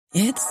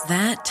It's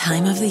that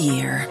time of the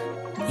year.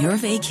 Your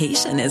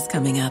vacation is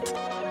coming up.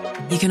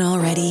 You can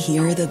already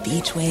hear the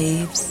beach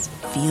waves,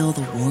 feel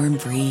the warm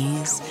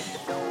breeze,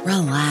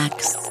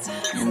 relax,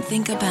 and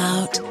think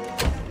about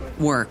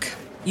work.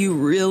 You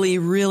really,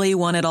 really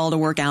want it all to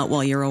work out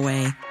while you're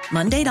away.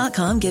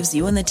 Monday.com gives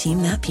you and the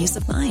team that peace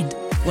of mind.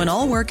 When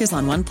all work is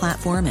on one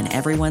platform and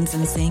everyone's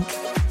in sync,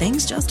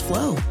 things just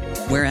flow.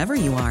 Wherever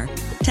you are,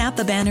 tap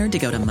the banner to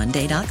go to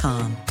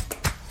Monday.com.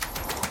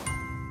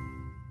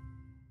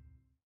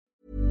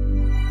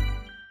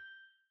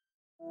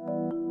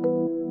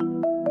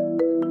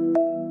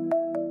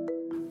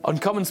 On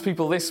Commons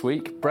People this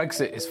week,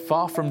 Brexit is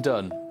far from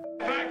done. The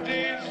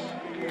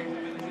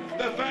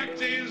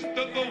fact is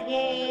that the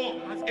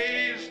war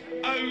is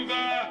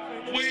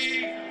over.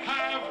 We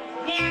have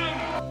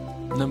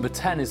won. Number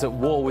 10 is at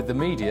war with the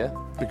media.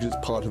 Because it's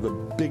part of a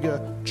bigger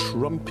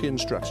Trumpian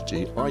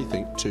strategy, I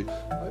think, to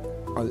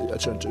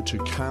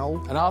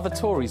cow. And are the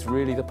Tories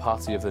really the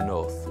party of the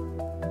North?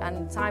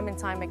 And time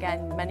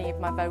again, many of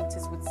my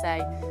voters would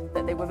say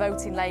that they were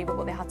voting Labour,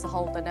 but they had to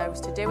hold their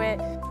nose to do it.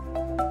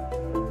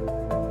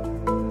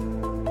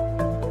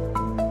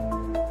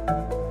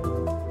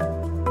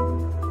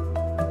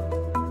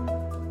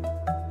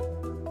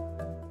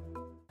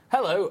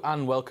 Hello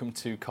and welcome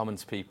to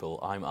Commons People.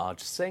 I'm Arj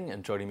Singh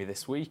and joining me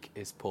this week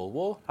is Paul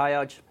Waugh. Hi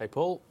Arj. Hey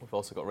Paul. We've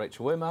also got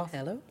Rachel Wearmouth.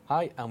 Hello.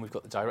 Hi, and we've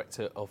got the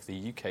director of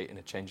the UK in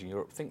a Changing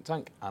Europe think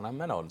tank, Anna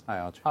Menon. Hi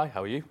Arj. Hi,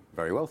 how are you?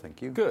 Very well,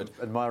 thank you. Good.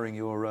 Admiring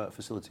your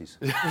facilities.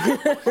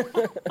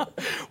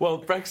 Well,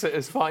 Brexit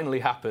has finally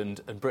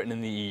happened and Britain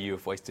and the EU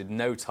have wasted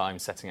no time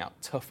setting out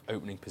tough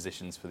opening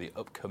positions for the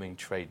upcoming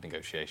trade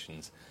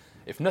negotiations.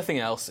 If nothing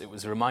else, it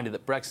was a reminder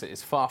that Brexit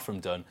is far from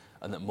done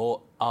and that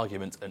more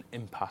argument and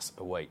impasse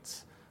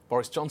awaits.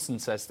 Boris Johnson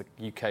says the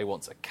UK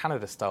wants a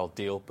Canada-style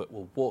deal but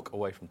will walk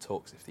away from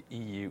talks if the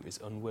EU is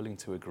unwilling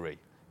to agree.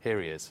 Here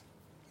he is.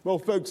 Well,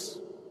 folks,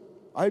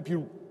 I hope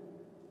you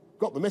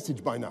got the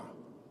message by now.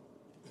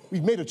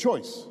 We've made a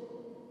choice.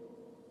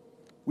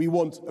 We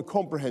want a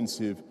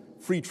comprehensive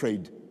free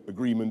trade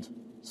agreement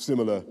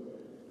similar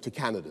to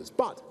Canada's.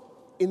 But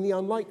in the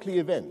unlikely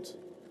event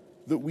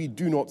that we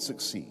do not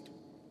succeed,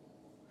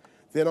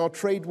 then our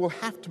trade will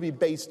have to be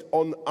based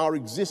on our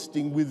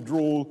existing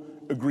withdrawal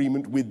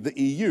agreement with the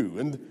EU.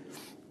 And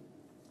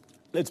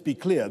let's be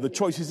clear, the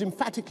choice is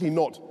emphatically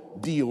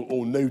not deal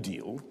or no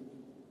deal.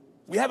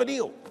 We have a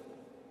deal.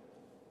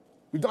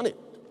 We've done it.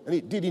 And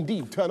it did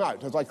indeed turn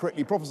out, as I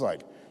correctly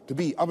prophesied, to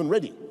be oven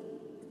ready.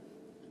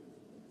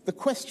 The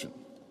question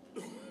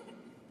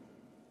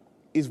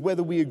is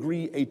whether we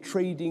agree a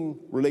trading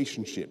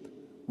relationship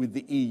with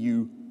the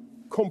EU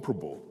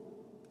comparable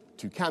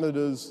to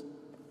Canada's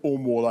or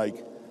more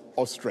like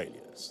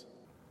Australia's.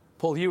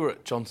 Paul, you were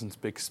at Johnson's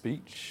big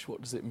speech.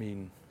 What does it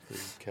mean for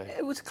the UK?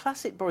 It was a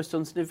classic Boris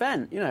Johnson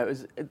event. You know,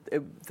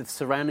 the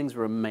surroundings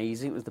were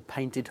amazing. It was the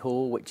Painted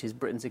Hall, which is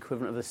Britain's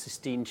equivalent of the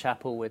Sistine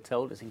Chapel, we're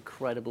told. It's an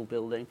incredible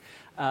building.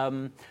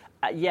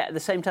 Yet at the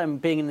same time,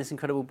 being in this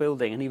incredible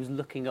building, and he was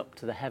looking up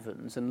to the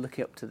heavens and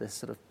looking up to this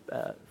sort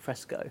of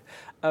fresco,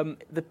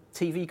 the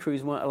TV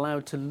crews weren't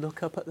allowed to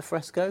look up at the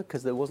fresco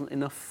because there wasn't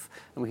enough,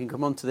 and we can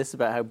come on to this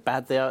about how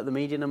bad they are at the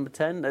media, number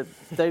 10.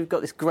 They've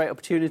got this great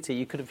opportunity.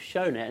 You could have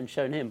shown it and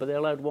shown him, but they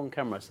allowed one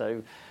camera,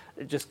 so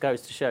it just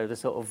goes to show the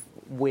sort of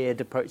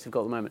weird approach they've got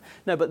at the moment.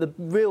 No, but the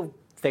real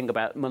thing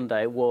about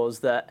Monday was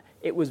that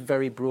it was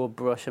very broad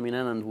brush. I mean,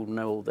 Anand will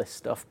know all this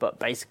stuff, but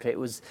basically it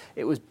was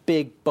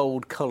big,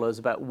 bold colours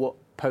about what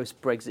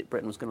post-Brexit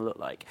Britain was going to look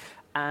like.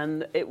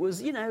 And it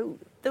was, you know,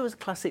 there was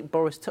classic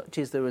Boris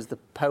touches. There was the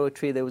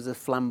poetry, there was the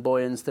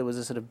flamboyance, there was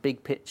a sort of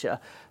big picture,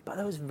 but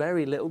there was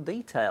very little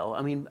detail.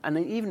 I mean, and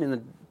even in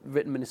the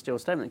written ministerial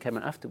statement that came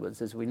out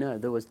afterwards, as we know,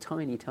 there was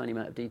tiny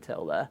amount of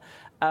detail there.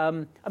 I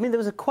mean, there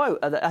was a quote,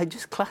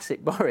 just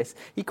classic Boris.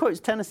 He quotes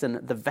Tennyson,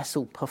 "The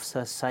vessel puffs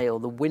her sail,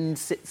 the wind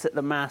sits at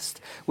the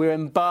mast, we're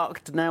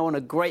embarked now on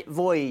a great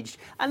voyage."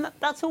 And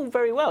that's all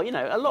very well, you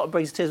know. A lot of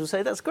Brexiteers will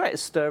say that's great,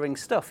 it's stirring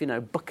stuff, you know,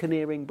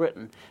 buccaneering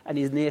Britain. And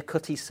he's near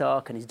Cutty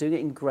Sark, and he's doing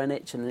it in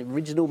Greenwich, and the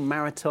original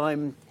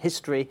maritime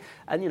history.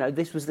 And, you know,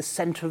 this was the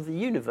centre of the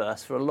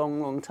universe for a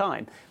long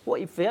time. What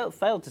he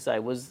failed to say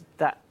was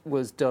that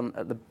was done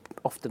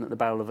often at the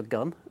barrel of a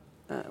gun.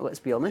 Let's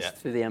be honest,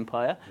 through the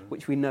empire,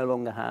 which we no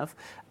longer have.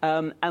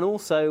 And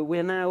also,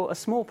 we're now a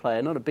small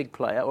player, not a big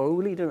player, or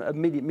we'll lead a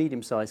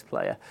medium-sized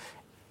player.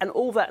 And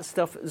all that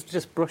stuff is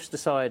just brushed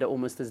aside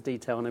almost as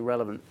detail and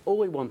irrelevant. All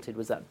we wanted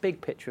was that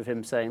big picture of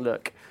him saying,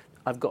 look,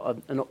 I've got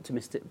an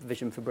optimistic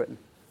vision for Britain.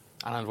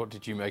 And what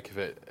did you make of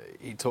it?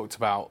 He talked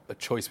about a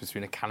choice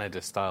between a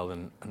Canada-style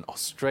and an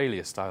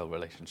Australia-style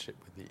relationship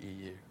with the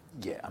EU.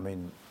 Yeah, I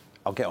mean,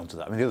 I'll get onto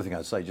that. I mean, the other thing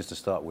I'd say, just to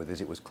start with,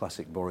 is it was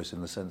classic Boris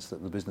in the sense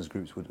that the business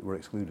groups were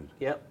excluded.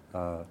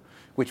 Yep.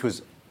 Which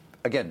was,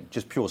 again,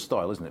 just pure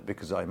style, isn't it?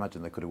 Because I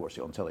imagine they could have watched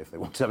it on telly if they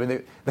wanted. I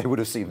mean, they would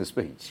have seen the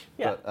speech.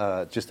 Yeah.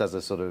 But just as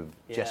a sort of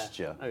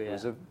gesture, it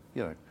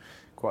was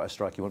quite a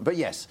striking one. But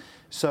yes,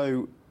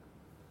 so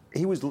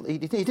he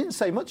didn't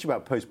say much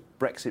about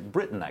post-Brexit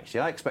Britain,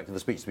 actually. I expected the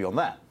speech to be on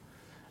that.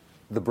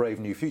 the brave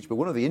new future. But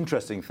one of the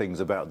interesting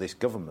things about this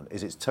government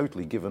is it's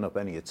totally given up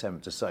any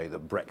attempt to say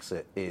that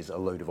Brexit is a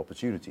load of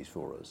opportunities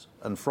for us.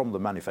 And from the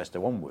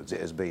manifesto onwards, it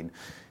has been,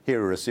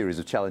 here are a series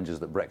of challenges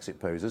that Brexit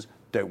poses.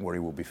 Don't worry,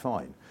 we'll be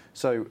fine.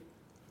 So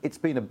it's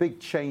been a big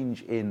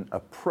change in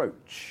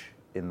approach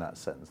in that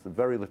sense. The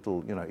very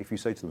little, if you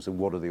say to them, so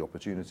what are the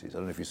opportunities? I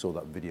don't know if you saw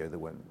that video that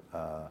went...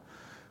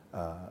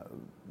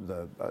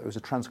 it was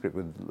a transcript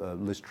with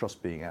Liz Truss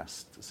being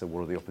asked, so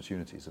what are the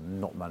opportunities,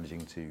 and not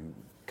managing to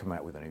come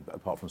out with any,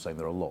 apart from saying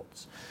there are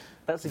lots.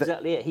 That's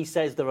exactly it. He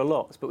says there are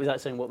lots, but without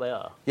saying what they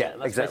are. Yeah,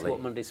 that's exactly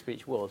what Monday's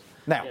speech was.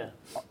 Now,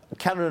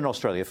 Canada and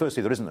Australia,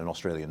 firstly, there isn't an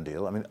Australian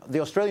deal. I mean, the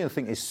Australian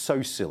thing is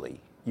so silly,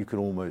 you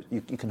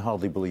can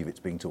hardly believe it's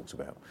being talked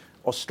about.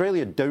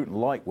 Australia don't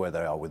like where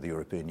they are with the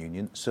European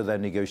Union, so they're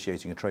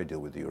negotiating a trade deal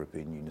with the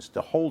European Union. So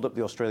to hold up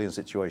the Australian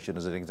situation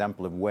as an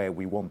example of where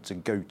we want to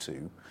go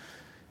to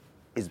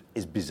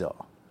is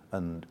bizarre.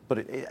 But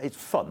it's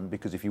fun,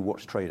 because if you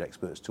watch trade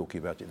experts talking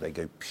about it, they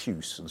go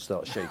puce and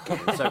start shaking.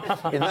 So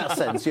in that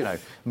sense,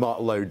 Mark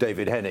Lowe,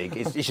 David Hennig,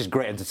 it's just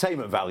great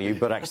entertainment value,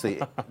 but actually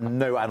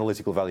no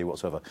analytical value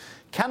whatsoever.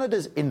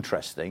 Canada's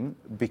interesting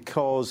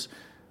because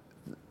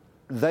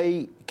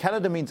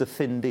Canada means a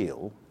thin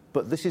deal,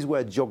 but this is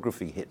where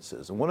geography hits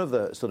us. And one of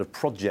the sort of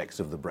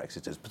projects of the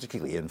Brexiters,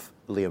 particularly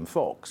Liam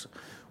Fox,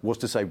 was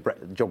to say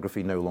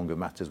geography no longer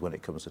matters when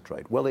it comes to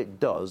trade. Well,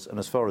 it does, and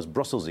as far as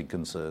Brussels is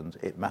concerned,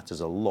 it matters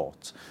a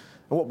lot.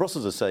 And what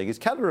Brussels are saying is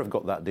Canada have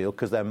got that deal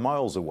because they're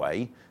miles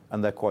away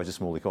and they're quite a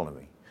small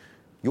economy.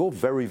 You're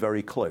very,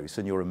 very close,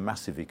 and you're a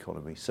massive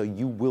economy, so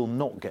you will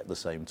not get the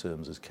same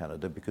terms as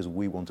Canada, because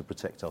we want to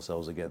protect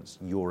ourselves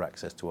against your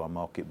access to our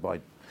market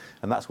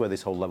and that's where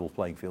this whole level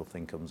playing field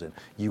thing comes in.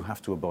 You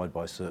have to abide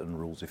by certain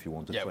rules if you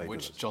want to trade with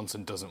us. Which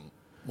Johnson doesn't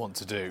want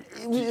to do.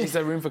 Is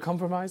there room for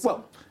compromise?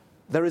 Well,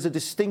 there is a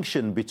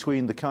distinction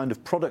between the kind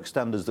of product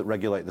standards that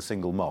regulate the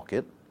single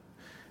market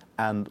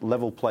and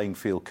level playing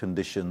field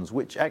conditions,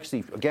 which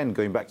actually, again,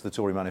 going back to the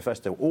Tory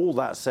manifesto, all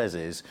that says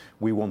is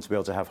we want to be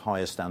able to have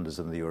higher standards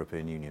than the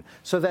European Union.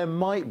 So there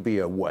might be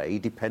a way,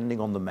 depending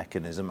on the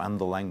mechanism and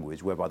the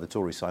language, whereby the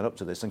Tories sign up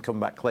to this and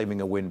come back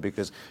claiming a win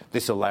because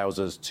this allows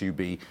us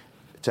to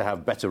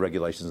have better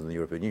regulations than the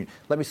European Union.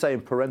 Let me say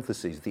in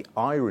parentheses, the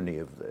irony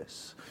of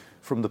this,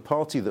 from the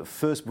party that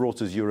first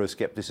brought us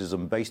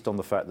Euroscepticism based on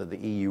the fact that the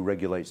EU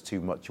regulates too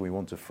much and we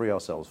want to free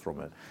ourselves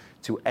from it,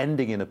 to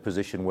ending in a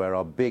position where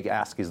our big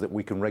ask is that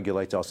we can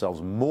regulate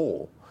ourselves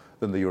more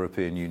than the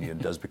European Union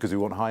does because we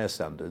want higher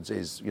standards,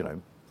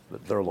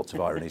 there are lots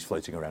of ironies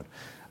floating around.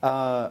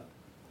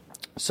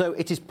 So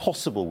it is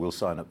possible we'll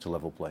sign up to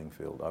level playing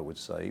field, I would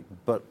say,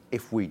 but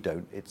if we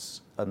don't, it's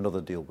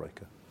another deal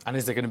breaker. And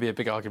is there going to be a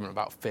big argument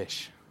about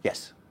fish?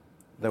 Yes,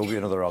 there will be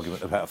another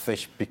argument about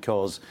fish,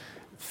 because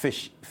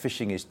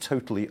fishing is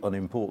totally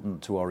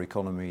unimportant to our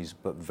economies,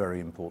 but very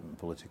important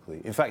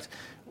politically. In fact,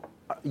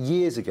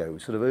 years ago,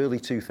 sort of early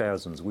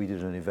 2000s, we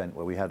did an event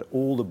where we had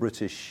all the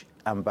British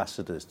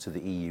ambassadors to the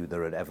EU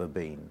there had ever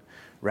been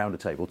round a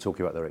table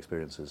talking about their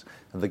experiences.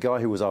 And the guy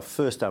who was our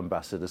first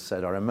ambassador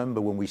said, I remember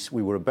when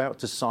we were about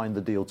to sign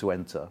the deal to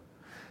enter,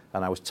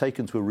 and I was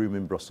taken to a room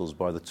in Brussels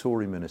by the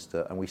Tory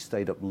minister, and we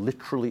stayed up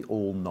literally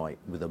all night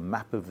with a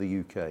map of the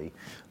UK,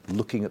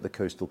 looking at the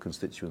coastal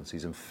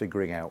constituencies and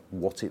figuring out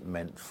what it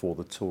meant for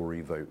the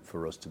Tory vote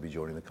for us to be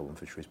joining the common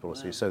fisheries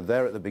policy. Wow. So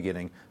there at the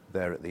beginning,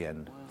 there at the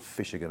end. Wow.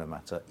 Fish are going to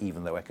matter,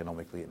 even though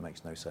economically it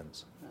makes no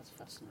sense. That's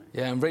fascinating.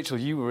 Yeah, and Rachel,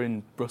 you were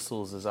in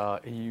Brussels as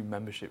our EU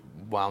membership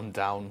wound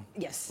down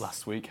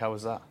last week. How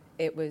was that?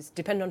 It was,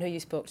 depending on who you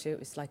spoke to, it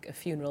was like a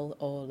funeral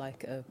or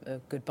like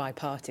a goodbye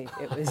party.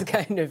 It was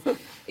kind of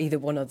either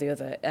one or the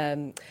other.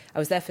 I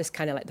was there for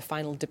kind of like the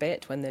final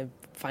debate when they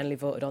finally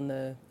voted on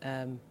the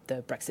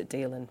Brexit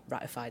deal and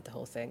ratified the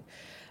whole thing,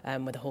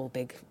 with the whole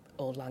big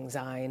Auld Lang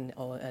Syne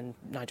and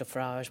Nigel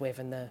Farage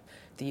waving the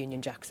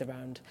Union Jacks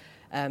around.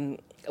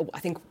 I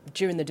think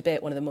during the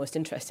debate, one of the most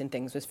interesting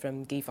things was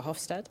from Guy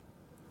Verhofstadt.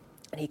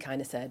 And he kind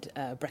of said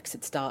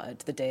Brexit started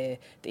the day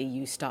the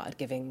EU started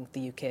giving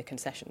the UK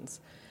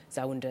concessions.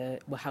 So I wonder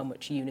how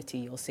much unity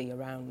you'll see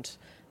around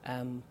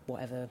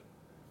whatever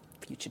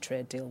future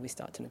trade deal we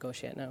start to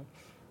negotiate now.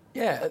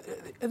 Yeah,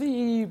 are the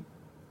EU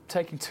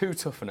taking too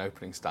tough an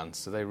opening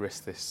stance? Do they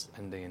risk this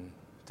ending in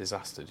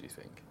disaster, do you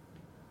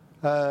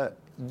think?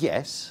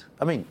 Yes.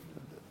 I mean,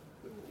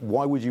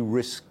 why would you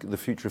risk the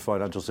future of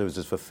financial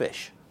services for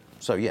fish?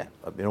 So, yeah,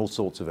 in all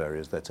sorts of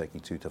areas they're taking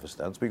too tough a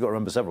stance. But you've got to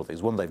remember several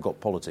things. One, they've got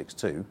politics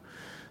too,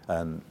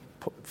 and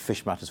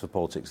fish matters for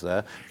politics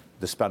there.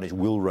 The Spanish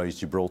will raise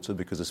Gibraltar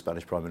because the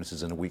Spanish Prime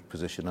Minister's in a weak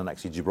position, and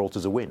actually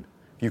Gibraltar's a win.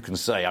 You can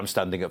say, I'm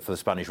standing up for the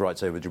Spanish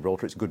rights over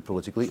Gibraltar, it's good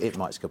politically, it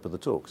might scupper the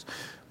talks.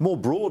 More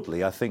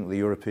broadly, I think the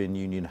European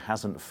Union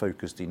hasn't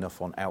focused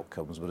enough on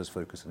outcomes, but has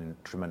focused a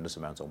tremendous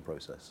amount on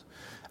process.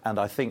 And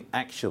I think,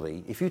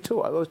 actually,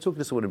 I was talking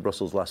to someone in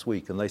Brussels last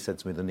week, and they said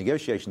to me, the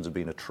negotiations have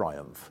been a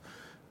triumph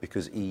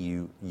because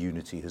EU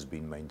unity has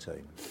been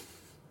maintained.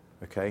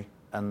 okay?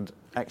 And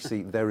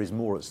actually, there is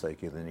more at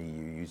stake here than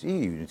EU unity.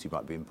 EU unity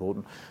might be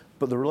important,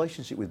 but the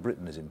relationship with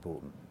Britain is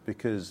important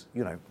because,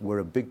 you know, we're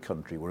a big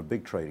country, we're a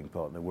big trading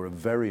partner, we're a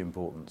very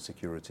important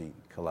security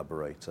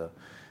collaborator,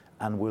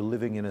 and we're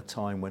living in a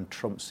time when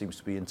Trump seems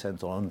to be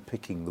intent on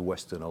unpicking the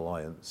Western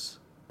alliance,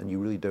 and you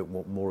really don't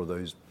want more of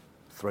those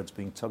threads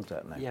being tugged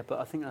at now. Yeah, but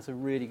I think that's a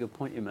really good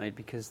point you made,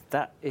 because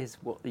that is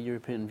what the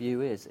European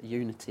view is.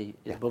 Unity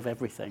is above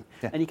everything.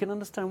 Yeah. And you can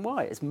understand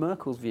why. It's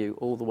Merkel's view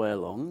all the way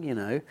along, you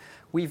know.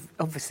 We've,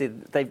 obviously,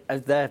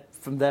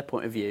 from their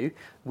point of view,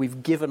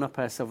 we've given up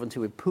our sovereignty,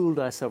 we've pooled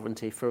our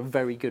sovereignty for a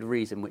very good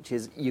reason, which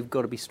is you've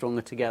got to be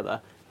stronger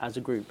together as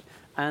a group.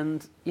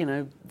 And, you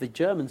know, the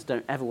Germans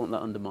don't ever want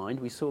that undermined.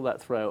 We saw that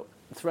throughout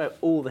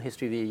all the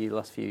history of the EU the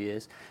last few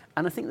years.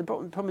 And I think the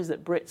problem is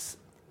that Brits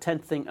tend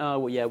to think, oh,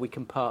 well, yeah, we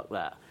can park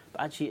that.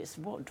 But actually, it's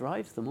what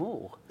drives them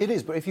all. It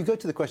is, but if you go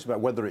to the question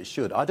about whether it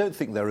should, I don't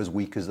think they're as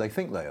weak as they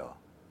think they are.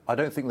 I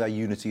don't think their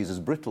unity is as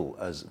brittle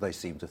as they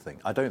seem to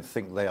think. I don't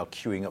think they are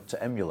queuing up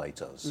to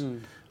emulate us.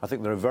 I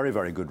think there are very,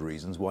 very good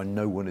reasons why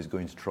no one is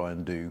going to try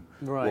and do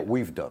what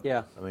we've done.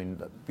 Yeah. I mean,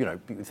 you know,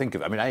 think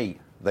of it. I mean, A,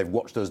 they've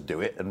watched us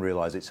do it and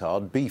realise it's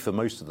hard. B, for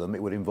most of them,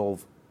 it would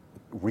involve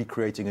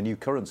recreating a new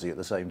currency at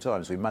the same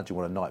time. So imagine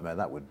what a nightmare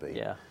that would be.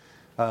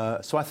 Yeah.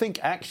 So I think,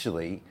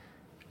 actually,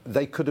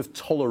 they could have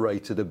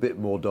tolerated a bit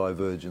more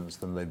divergence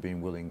than they've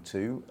been willing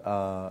to,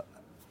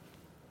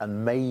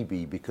 and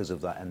maybe because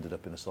of that ended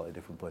up in a slightly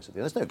different place at the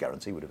end. There's no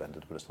guarantee would have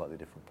ended up in a slightly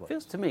different place.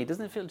 Feels to me,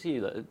 doesn't it feel to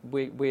you that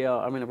we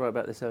are, I mean, I wrote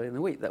about this earlier in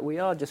the week, that we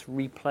are just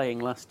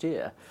replaying last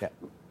year? Yeah.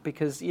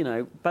 Because, you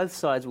know, both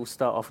sides will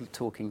start off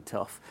talking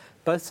tough.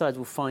 Both sides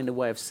will find a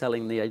way of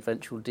selling the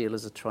eventual deal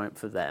as a triumph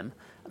for them.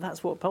 And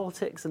that's what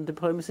politics and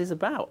diplomacy is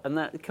about. And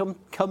that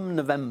come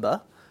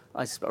November,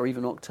 or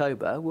even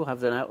October, we'll have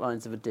the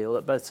outlines of a deal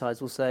that both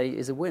sides will say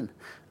is a win.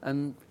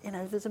 And, you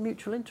know, there's a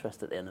mutual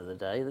interest at the end of the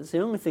day. That's the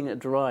only thing that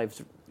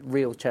drives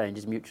real change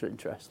is mutual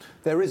interest.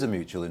 There is a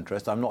mutual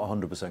interest. I'm not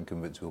 100%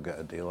 convinced we'll get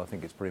a deal. I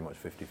think it's pretty much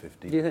 50-50.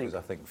 Do you think? Because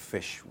I think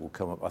fish will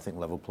come up. I think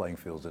level playing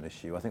field's an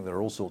issue. I think there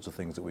are all sorts of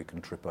things that we can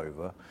trip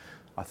over.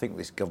 I think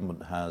this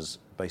government has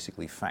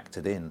basically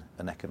factored in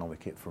an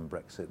economic hit from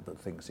Brexit, but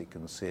thinks it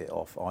can see it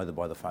off either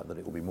by the fact that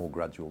it will be more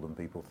gradual than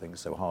people think,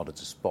 so harder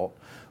to spot,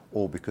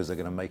 or because they're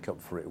going to make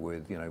up for it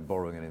with, you know,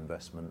 borrowing and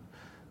investment.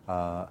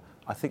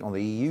 I think on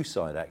the EU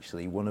side,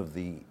 actually, one of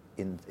the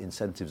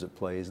incentives at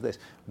play is this.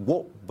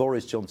 What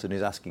Boris Johnson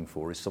is asking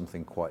for is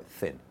something quite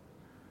thin.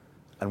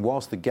 And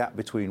whilst the gap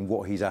between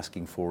what he's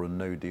asking for and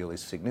no deal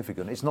is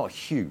significant, it's not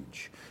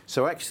huge.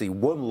 So actually,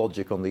 one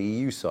logic on the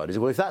EU side is,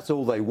 well, if that's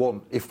all they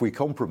want, if we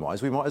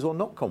compromise, we might as well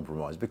not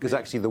compromise, because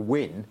actually the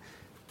win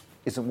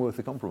isn't worth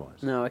the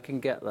compromise. No, I can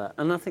get that.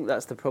 And I think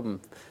that's the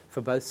problem for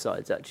both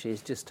sides, actually,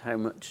 is just how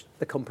much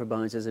the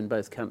compromisers in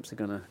both camps are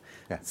going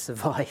to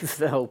survive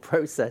the whole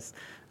process.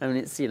 I mean,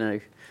 it's, you know,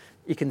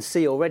 you can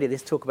see already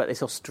this talk about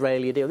this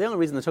Australia deal. The only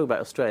reason they talk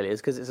about Australia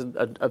is because it's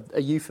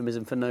a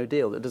euphemism for no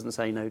deal that doesn't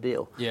say no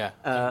deal. Yeah,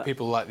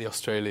 people like the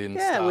Australians.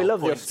 Yeah, we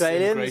love the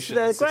Australians.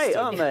 They're great,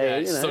 aren't they? Yeah,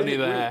 it's sunny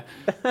there.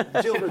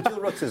 Jill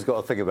Rutter's got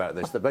a thing about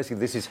this, that basically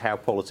this is how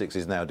politics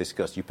is now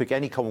discussed. You pick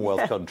any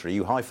Commonwealth country,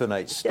 you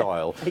hyphenate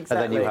style, and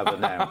then you have a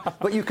noun.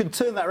 But you can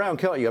turn that around,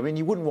 can't you? I mean,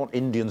 you wouldn't want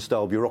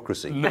Indian-style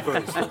bureaucracy, for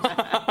instance.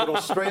 But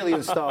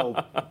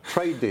Australian-style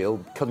trade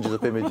deal conjures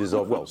up images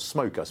of, well,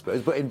 smoke, I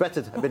suppose, but in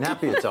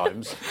happier times,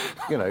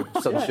 you know,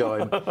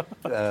 sunshine,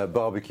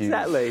 barbecues.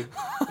 Exactly.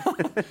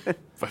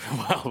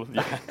 Well,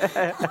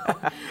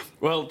 yeah.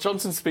 Well,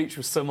 Johnson's speech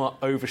was somewhat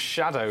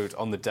overshadowed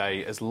on the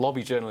day as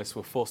lobby journalists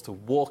were forced to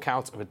walk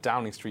out of a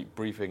Downing Street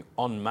briefing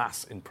en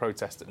masse in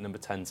protest at Number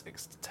 10's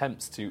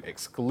attempts to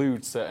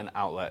exclude certain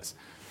outlets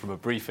from a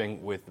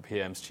briefing with the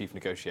PM's chief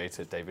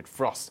negotiator, David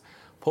Frost.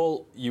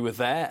 Paul, you were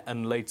there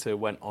and later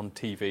went on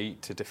TV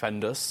to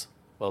defend us.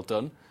 Well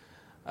done.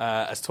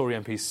 As Tory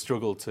MPs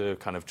struggled to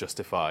kind of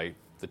justify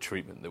the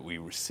treatment that we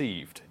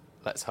received.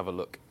 Let's have a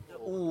look.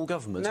 All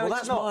governments. No, well,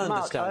 that's my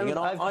understanding.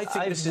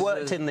 I've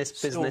worked in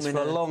this business for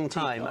a long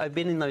time. I've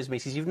been in those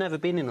meetings. You've never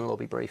been in a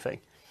lobby briefing,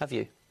 have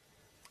you?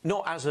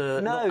 Not as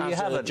a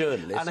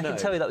journalist. And I can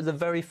tell you that was the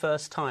very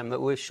first time that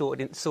we're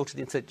sorted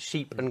into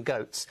sheep and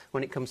goats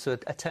when it comes to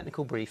a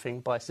technical briefing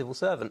by a civil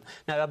servant.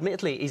 Now,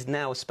 admittedly, he's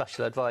now a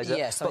special advisor.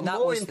 Yes, but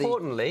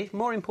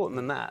more important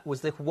than that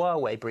was the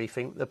Huawei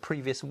briefing the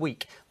previous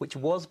week, which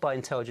was by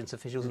intelligence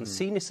officials and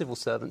senior civil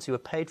servants who were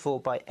paid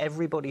for by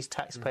everybody's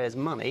taxpayers'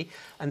 money,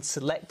 and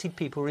selected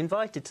people were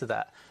invited to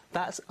that.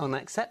 That's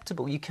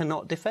unacceptable. You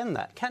cannot defend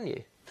that, can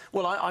you?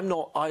 Well,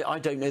 I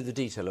don't know the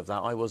detail of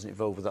that. I wasn't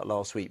involved with that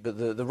last week. But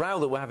the row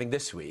that we're having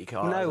this week,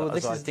 as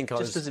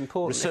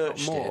important,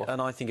 researched it,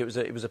 and I think it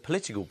was a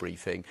political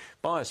briefing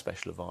by a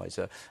special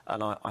advisor,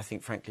 and I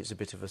think, frankly, it's a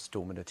bit of a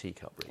storm in a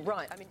teacup, really.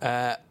 Right. I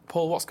mean,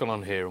 Paul, what's gone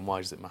on here and why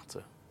does it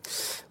matter?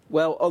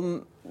 Well,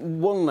 on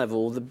one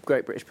level, the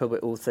great British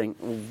public will think,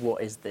 well,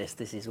 what is this?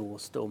 This is all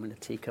storm in a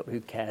teacup.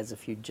 Who cares? A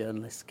few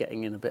journalists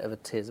getting in a bit of a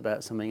tiz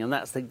about something. And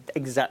that's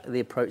exactly the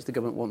approach the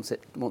government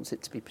wants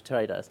it to be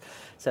portrayed as.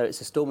 So it's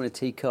a storm in a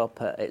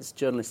teacup, it's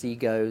journalist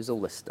egos,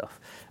 all this stuff.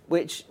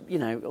 Which, you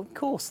know, of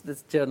course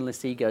there's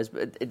journalist egos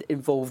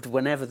involved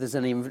whenever there's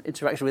any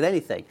interaction with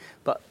anything.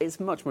 But it's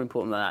much more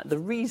important than that. The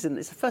reason,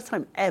 it's the first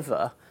time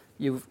ever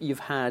you've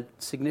had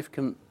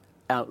significant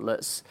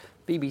outlets,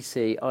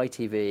 BBC,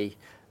 ITV,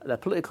 their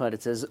political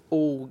editors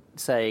all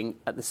saying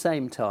at the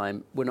same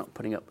time, we're not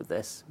putting up with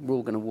this, we're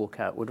all going to walk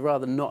out. We'd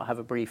rather not have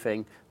a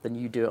briefing than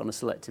you do it on a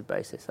selective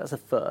basis. That's a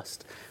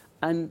first.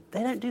 And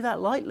they don't do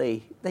that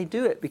lightly. They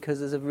do it because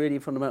there's a really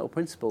fundamental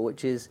principle,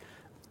 which is,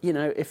 you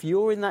know, if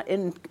you're in that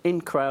in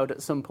crowd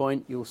at some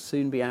point, you'll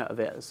soon be out of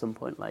it at some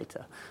point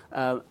later.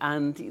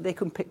 And they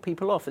can pick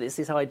people off. And it's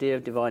this idea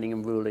of dividing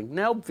and ruling.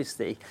 Now,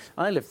 obviously,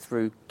 I lived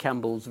through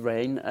Campbell's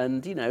reign,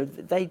 and, you know,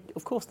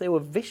 of course, they were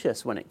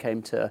vicious when it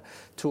came to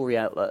Tory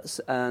outlets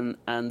and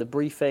the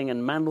briefing.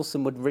 And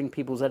Mandelson would ring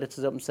people's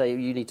editors up and say,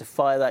 you need to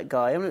fire that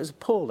guy. I mean, it was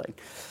appalling.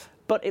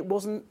 But it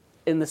wasn't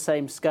in the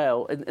same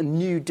scale, a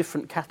new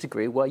different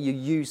category where you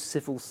use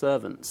civil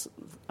servants,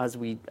 as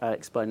we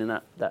explained in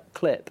that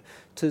clip,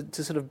 to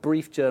sort of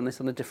brief journalists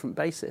on a different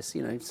basis.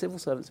 You know, civil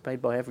servants are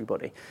paid by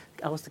everybody.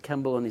 Alistair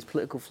Campbell and his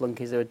political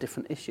flunkies are a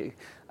different issue.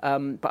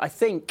 But I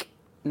think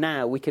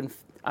now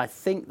I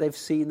think they've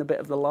seen a bit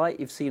of the light.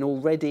 You've seen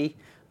already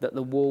that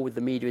the war with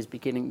the media is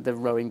beginning, they're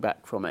rowing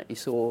back from it. You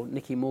saw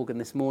Nicky Morgan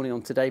this morning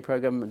on Today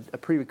programme, a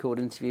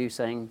pre-recorded interview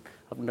saying,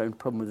 I've no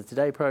problem with the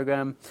Today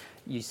programme.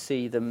 You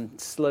see them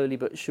slowly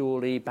but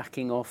surely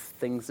backing off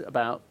things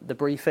about the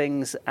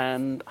briefings,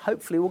 and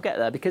hopefully we'll get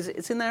there because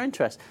it's in their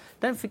interest.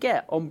 Don't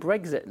forget, on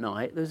Brexit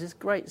night, there's this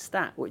great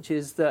stat, which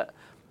is that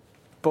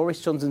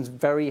Boris Johnson's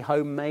very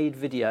homemade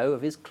video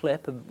of his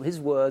clip, of his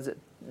words at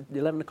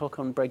 11 o'clock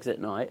on Brexit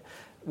night,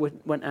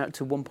 went out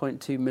to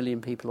 1.2 million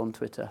people on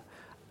Twitter.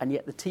 And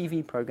yet the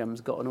TV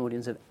programme's got an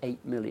audience of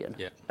 8 million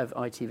of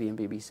ITV and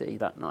BBC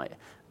that night.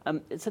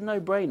 It's a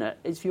no-brainer.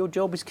 If your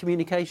job is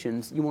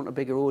communications, you want a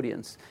bigger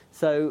audience.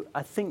 So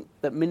I think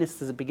that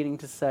ministers are beginning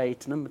to say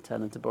to Number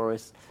 10 and to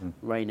Boris,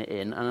 rein it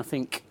in. And I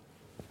think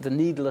the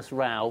needless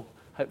row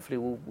hopefully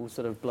will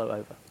sort of blow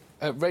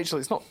over. Rachel,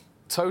 it's not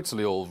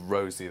totally all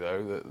rosy,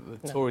 though.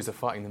 The Tories are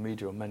fighting the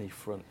media on many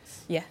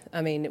fronts. Yeah,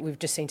 I mean, we've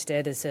just seen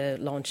today there's a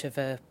launch of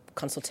a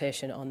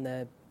consultation on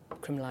the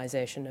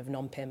criminalisation of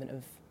non-payment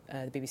of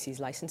the BBC's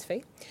licence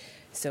fee.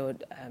 So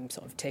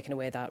sort of taking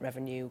away that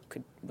revenue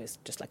was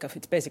just like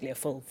it's basically a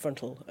full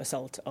frontal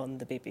assault on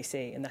the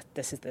BBC, and that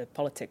this is the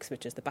politics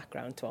which is the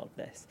background to all of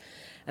this.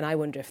 And I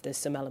wonder if there's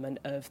some element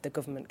of the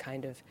government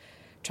kind of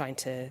trying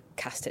to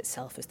cast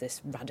itself as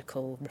this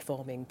radical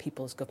reforming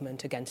people's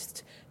government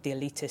against the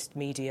elitist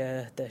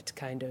media that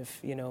kind of,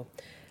 you know,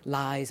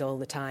 lies all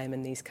the time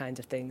and these kinds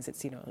of things.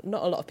 It's, you know,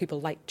 not a lot of people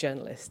like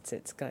journalists.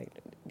 It's like,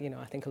 you know,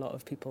 I think a lot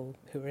of people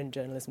who are in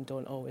journalism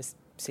don't always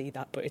see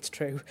that, but it's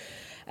true.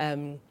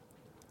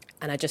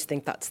 And I just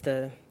think that's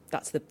the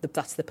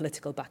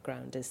political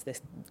background, is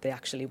this, they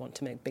actually want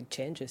to make big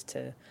changes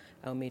to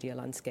our media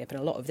landscape. And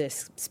a lot of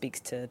this speaks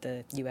to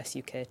the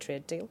US-UK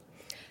trade deal.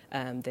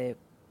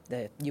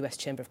 The US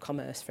Chamber of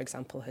Commerce, for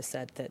example, has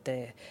said that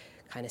they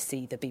kind of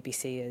see the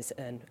BBC as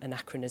an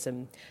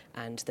anachronism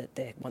and that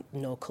they want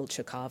no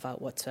culture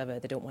carve-out whatsoever.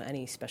 They don't want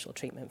any special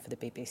treatment for the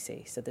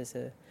BBC. So there's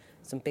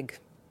some big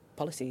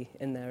policy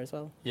in there as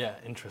well. Yeah,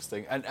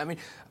 interesting. And, I mean,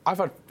 I've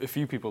had a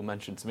few people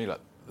mention to me, like,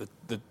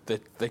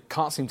 they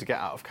can't seem to get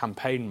out of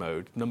campaign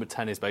mode. Number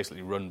 10 is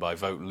basically run by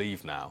Vote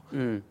Leave now.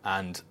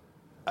 And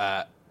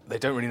they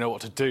don't really know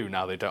what to do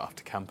now they don't have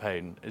to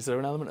campaign. Is there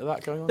an element of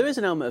that going on? There is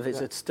an element of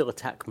it's still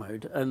attack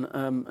mode,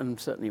 and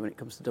certainly when it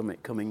comes to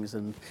Dominic Cummings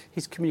and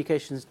his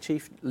communications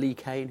chief, Lee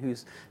Kane,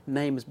 whose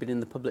name has been in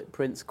the public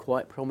prints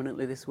quite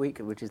prominently this week,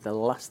 which is the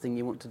last thing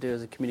you want to do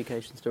as a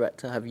communications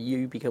director, have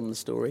you become the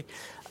story.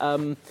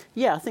 I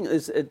think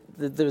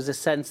there's a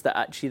sense that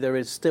actually there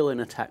is still in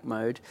attack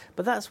mode,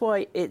 but that's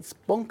why it's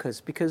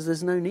bonkers, because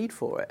there's no need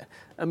for it.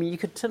 I mean, you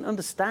could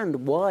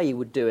understand why you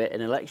would do it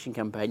in an election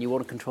campaign. You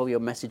want to control your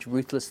message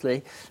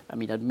ruthlessly. I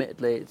mean,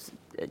 admittedly,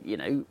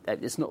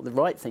 it's not the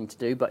right thing to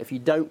do, but if you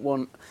don't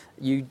want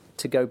you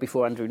to go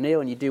before Andrew Neil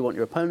and you do want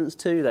your opponents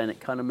to, then it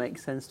kind of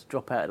makes sense to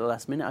drop out at the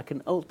last minute.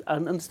 I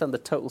understand the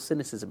total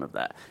cynicism of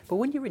that. But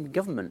when you're in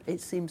government,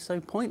 it seems so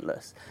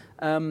pointless.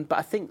 But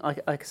I think,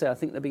 like I say, I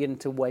think they're beginning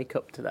to wake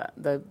up to that.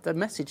 The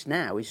message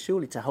now is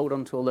surely to hold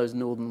on to all those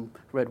northern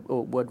red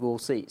wall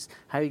seats.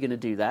 How are you going to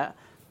do that?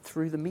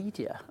 Through the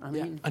media. I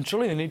mean, and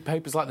surely they need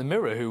papers like The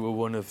Mirror, who were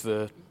one of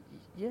the...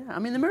 Yeah, I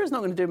mean, The Mirror's not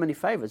going to do them any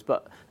favours,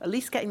 but at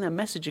least getting their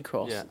message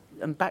across,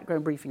 and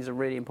background briefings are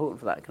really important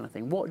for that kind of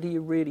thing. What do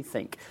you really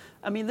think?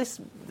 I mean,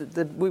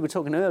 we were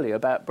talking earlier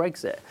about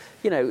Brexit.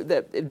 You know,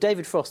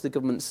 David Frost, the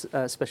government's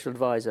special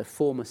advisor,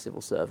 former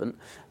civil servant,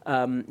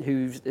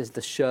 who is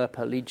the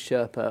lead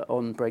Sherpa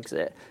on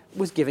Brexit,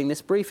 was giving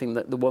this briefing,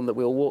 the one that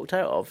we all walked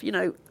out of. You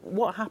know,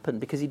 what happened?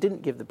 Because he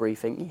didn't give the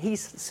briefing.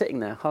 He's sitting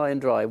there high and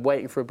dry,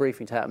 waiting for a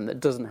briefing to happen that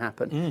doesn't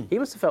happen. He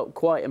must have felt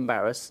quite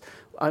embarrassed.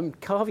 I'm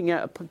carving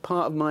out a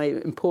part of my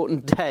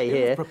important day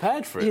here. He was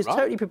prepared for it, He was right?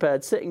 totally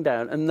prepared, sitting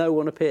down, and no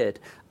one appeared.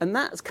 And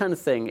that kind of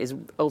thing is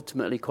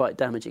ultimately quite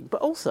damaging.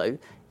 But also,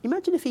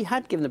 imagine if he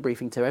had given the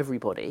briefing to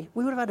everybody,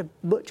 we would have had a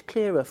much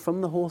clearer, from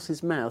the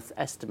horse's mouth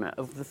estimate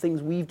of the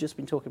things we've just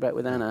been talking about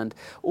with Anand,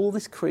 all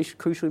this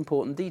crucial,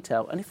 important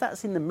detail. And if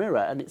that's in the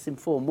Mirror and it's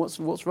informed,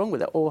 what's wrong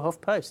with it? Or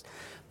HuffPost.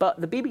 But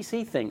the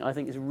BBC thing, I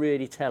think, is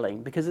really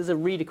telling, because there's a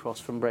read across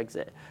from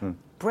Brexit.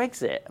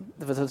 Brexit,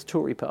 the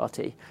Tory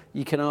party,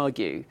 you can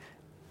argue,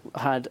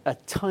 had a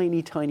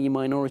tiny, tiny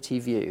minority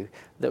view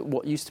that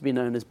what used to be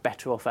known as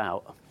better off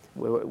out,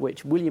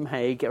 which William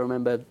Hague, I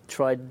remember,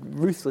 tried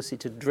ruthlessly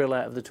to drill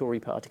out of the Tory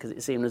party because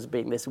it seemed as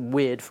being this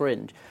weird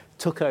fringe,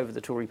 took over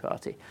the Tory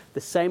party.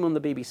 The same on the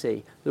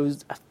BBC. There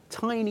was a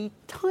tiny,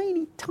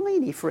 tiny,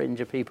 tiny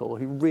fringe of people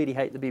who really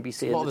hate the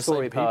BBC and the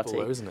Tory party.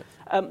 Though, isn't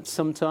it?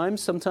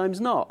 Sometimes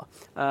not.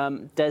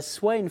 Des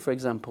Swain, for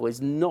example,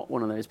 is not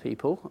one of those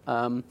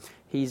people.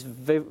 He's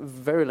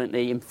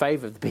virulently in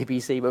favour of the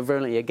BBC, but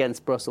virulently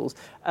against Brussels.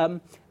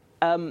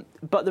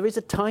 But there is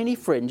a tiny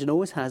fringe, and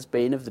always has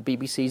been, of the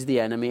BBC's the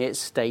enemy, it's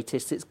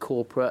statist, it's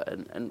corporate,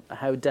 and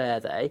how dare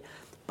they.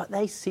 But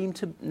they seem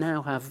to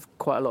now have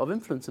quite a lot of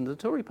influence in the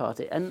Tory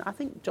party. And I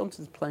think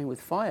Johnson's playing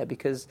with fire,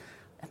 because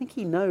I think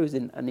he knows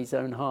in his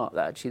own heart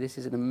that actually this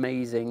is an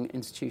amazing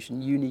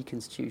institution, unique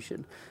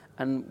institution.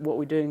 And what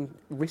we're doing,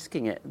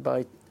 risking it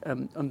by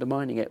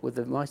undermining it with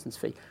the licence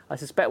fee. I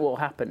suspect what will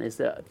happen is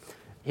that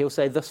he'll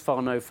say, thus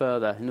far no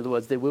further. In other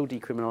words, they will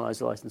decriminalise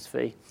the licence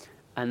fee.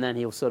 And then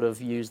he'll sort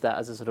of use that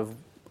as a sort of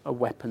a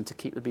weapon to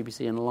keep the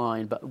BBC in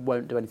line, but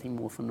won't do anything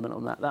more fundamental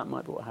than that. That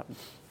might be what happens.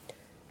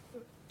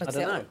 I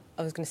don't know.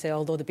 I was going to say,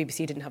 although the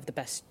BBC didn't have the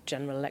best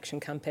general election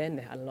campaign,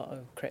 they had a lot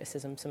of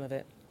criticism, some of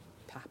it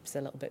perhaps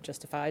a little bit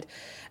justified.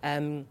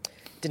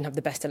 Didn't have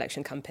the best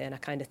election campaign. I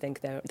kind of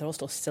think they're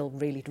also still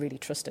really, really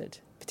trusted,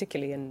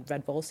 particularly in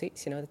red ball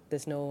seats. You know,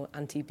 there's no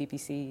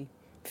anti-BBC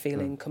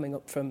feeling coming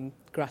up from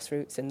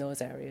grassroots in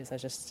those areas.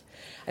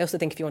 I also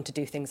think if you want to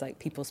do things like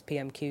people's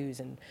PMQs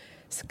and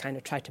kind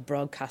of try to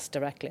broadcast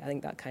directly, I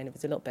think that kind of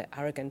is a little bit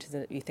arrogant,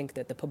 isn't it? You think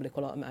that the public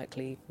will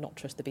automatically not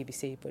trust the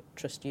BBC, but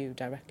trust you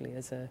directly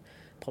as a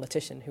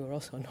politician, who are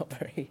also not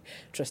very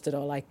trusted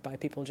or liked by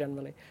people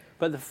generally.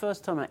 But the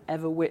first time I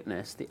ever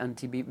witnessed the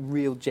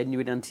real,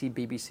 genuine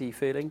anti-BBC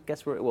feeling,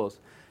 guess where it was?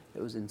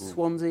 It was in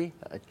Swansea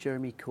at a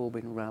Jeremy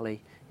Corbyn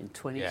rally in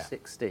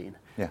 2016.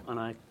 Yeah. And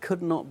I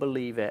could not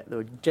believe it. There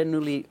were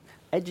generally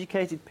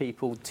educated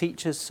people,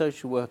 teachers,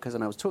 social workers,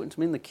 and I was talking to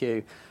them in the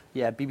queue.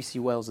 Yeah, BBC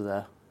Wales are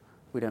there.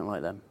 We don't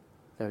like them.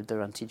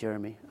 They're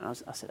anti-Jeremy. I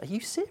said, are you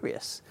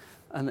serious?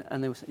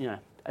 And they were,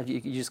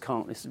 you just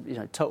can't. This is,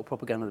 total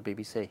propaganda of the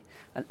BBC.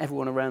 And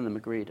everyone around them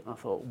agreed. I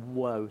thought,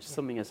 whoa,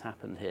 something has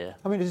happened here.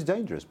 I mean, it's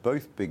dangerous.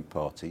 Both big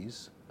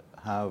parties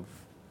have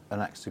an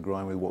axe to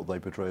grind with what they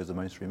portray as the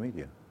mainstream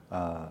media.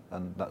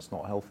 And that's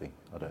not healthy,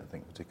 I don't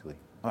think, particularly.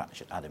 I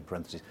should add in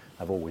parentheses,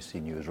 I've always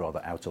seen you as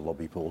rather outer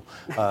lobby, Paul.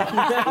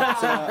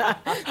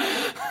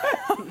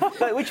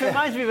 Which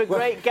reminds me of a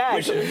great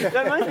gag.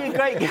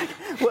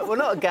 Well,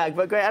 not a gag,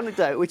 but a great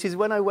anecdote, which is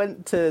when I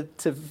went to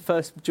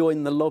first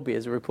join the lobby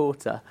as a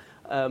reporter,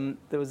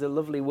 there was a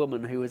lovely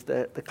woman who was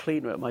the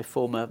cleaner at my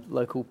former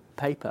local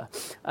paper,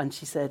 and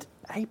she said,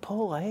 "Hey,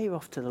 Paul, I hear you're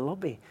off to the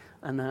lobby."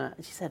 And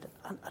she said,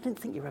 I didn't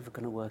think you were ever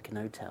going to work in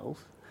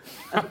hotels.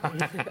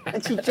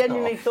 And she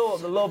genuinely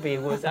thought the lobby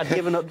I'd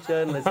given up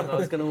journalism, I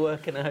was going to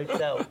work in a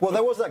hotel. Well,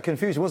 there was that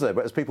confusion, wasn't there?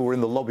 But as people were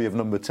in the lobby of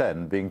number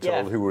 10 being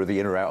told who were the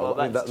in or out,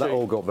 that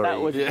all got very...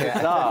 That was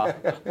bizarre.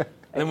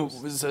 And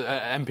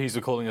then MPs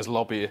were calling us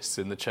lobbyists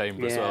in the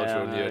chamber as well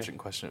during the urgent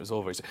question. It was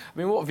all very... I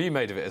mean, what have you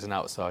made of it as an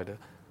outsider?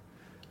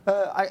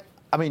 I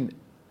think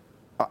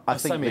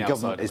the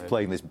government is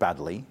playing this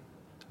badly.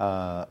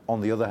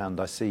 On the other hand,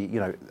 I see,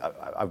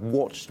 I've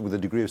watched with a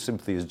degree of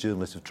sympathy as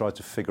journalists have tried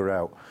to figure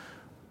out,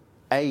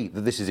 A,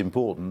 that this is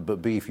important,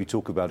 but B, if you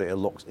talk about it, it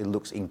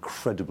looks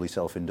incredibly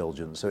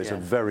self-indulgent. So it's a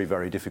very,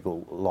 very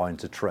difficult line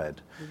to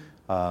tread.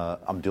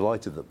 I'm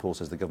delighted that Paul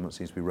says the government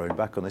seems to be rowing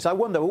back on this. I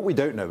wonder, what we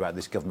don't know about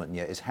this government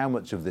yet is how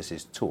much of this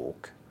is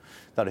talk.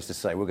 That is to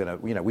say, we're going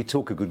to, we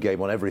talk a good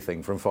game on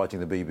everything from fighting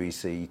the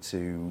BBC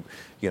to,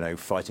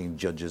 fighting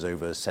judges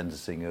over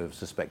sentencing of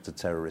suspected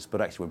terrorists.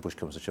 But actually, when push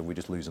comes to shove, we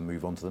just lose and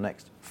move on to the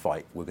next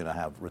fight we're going to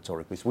have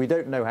rhetorically. So we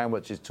don't know how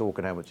much is talk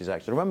and how much is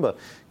action. Remember,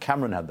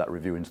 Cameron had that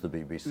review into the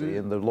BBC,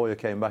 and the lawyer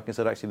came back and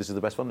said, actually, this is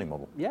the best funding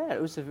model. Yeah,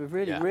 it was a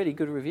really, really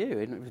good review,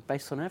 and it was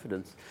based on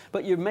evidence.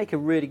 But you make a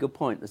really good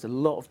point. There's a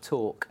lot of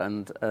talk,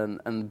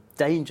 and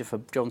danger for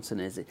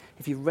Johnson is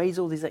if you raise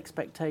all these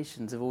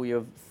expectations of all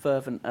your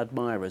fervent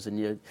admirers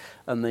and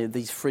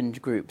these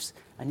fringe groups,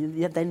 and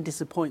you then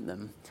disappoint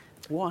them,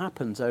 what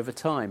happens over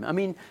time? I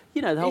mean,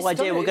 you know, the whole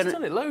idea He's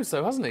done it loads,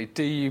 though, hasn't he?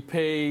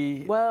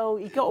 DUP. Well,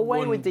 he got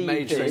away with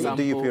DUP. So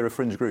the DUP are a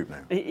fringe group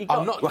now.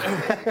 I'm not.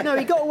 No,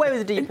 he got away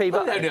with the DUP,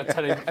 but they only have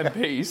 10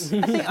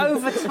 MPs. I think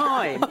over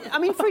time. I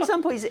mean, for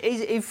example,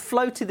 he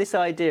floated this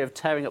idea of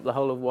tearing up the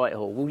whole of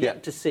Whitehall. We'll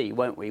yet to see,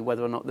 won't we,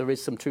 whether or not there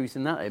is some truth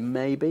in that. It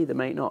may be, there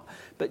may not.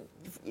 But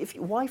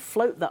why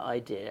float that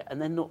idea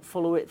and then not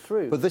follow it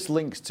through? But this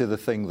links to the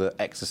thing that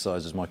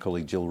exercises my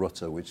colleague Jill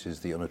Rutter, which is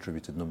the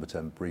unattributed Number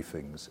 10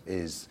 briefings,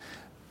 is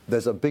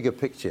there's a bigger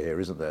picture here,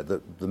 isn't there,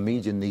 that the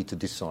media need to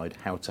decide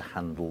how to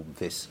handle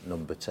this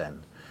Number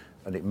 10.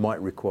 And it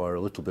might require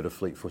a little bit of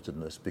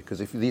fleet-footedness, because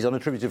if these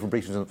unattributed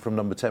briefings from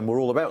Number 10 were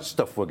all about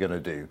stuff we're going to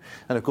do,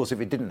 and of course if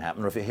it didn't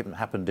happen, or if it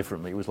happened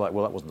differently, it was like,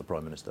 well, that wasn't the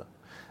Prime Minister.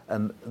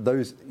 And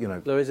those, you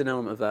know... There is an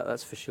element of that,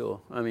 that's for sure.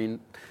 I mean,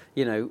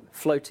 you know,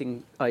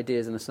 floating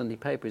ideas in a Sunday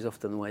paper is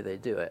often the way they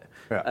do it.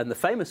 Yeah. And the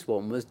famous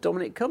one was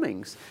Dominic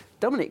Cummings.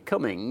 Dominic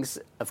Cummings,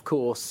 of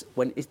course,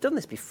 when he's done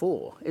this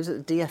before, it was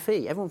at the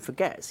DFE. Everyone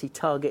forgets he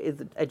targeted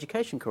the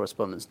education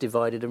correspondents,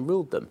 divided and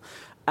ruled them.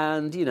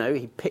 And, you know,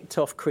 he picked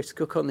off Chris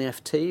Cook on the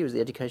FT, he was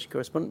the education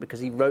correspondent, because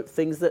he wrote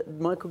things that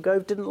Michael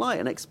Gove didn't like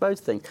and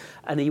exposed things.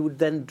 And he would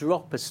then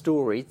drop a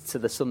story to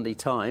the Sunday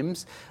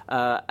Times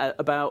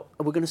about,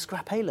 we're going to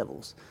scrap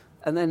A-levels.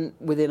 And then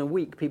within a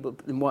week, people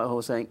in Whitehall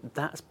were saying,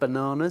 that's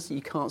bananas,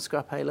 you can't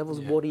scrap A-levels,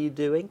 what are you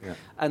doing? Yeah.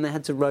 And they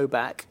had to row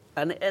back.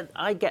 And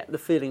I get the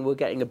feeling we're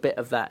getting a bit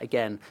of that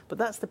again. But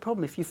that's the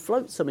problem. If you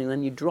float something and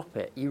then you drop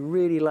it, you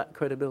really lack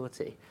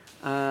credibility.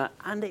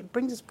 And it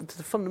brings us to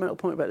the fundamental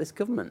point about this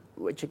government,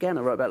 which, again,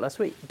 I wrote about last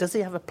week. Does he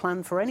have a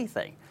plan for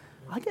anything?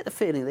 I get the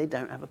feeling they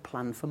don't have a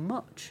plan for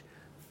much.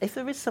 If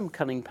there is some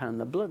cunning plan,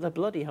 they're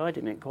bloody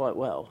hiding it quite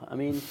well. I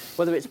mean,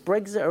 whether it's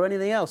Brexit or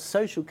anything else,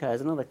 social care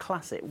is another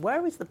classic.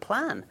 Where is the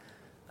plan?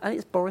 And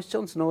it's Boris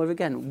Johnson all over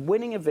again,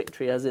 winning a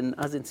victory as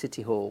in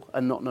City Hall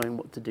and not knowing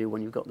what to do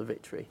when you've got the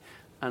victory.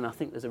 And I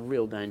think there's a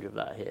real danger of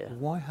that here.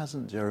 Why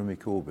hasn't Jeremy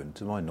Corbyn,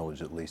 to my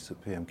knowledge at least,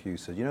 at PMQ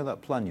said, you know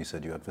that plan you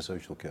said you had for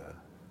social care?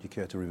 Do you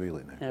care to reveal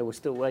it now? Yeah, we're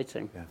still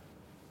waiting.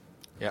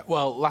 Yeah,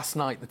 well, last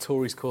night the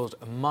Tories caused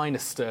a minor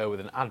stir with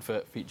an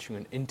advert featuring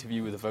an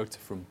interview with a voter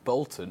from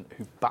Bolton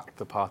who backed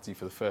the party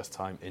for the first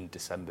time in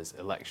December's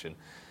election.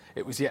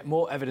 It was yet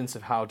more evidence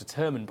of how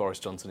determined Boris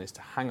Johnson is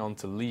to hang on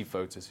to Leave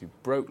voters who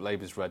broke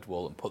Labour's red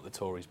wall and put the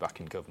Tories back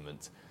in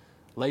government.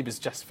 Labour's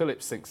Jess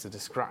Phillips thinks the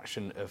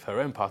distraction of her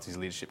own party's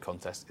leadership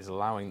contest is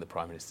allowing the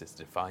Prime Minister to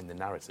define the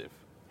narrative.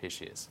 Here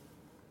she is.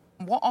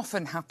 What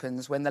often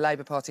happens when the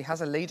Labour Party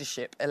has a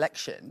leadership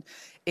election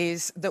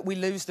is that we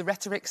lose the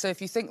rhetoric. So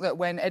if you think that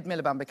when Ed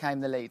Miliband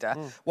became the leader,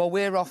 while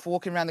we're off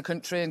walking around the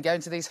country and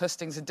going to these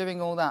hustings and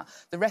doing all that,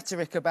 the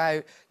rhetoric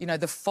about, you know,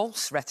 the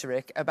false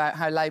rhetoric about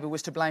how Labour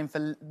was to blame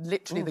for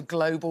literally the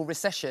global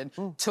recession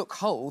took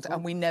hold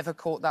and we never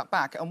caught that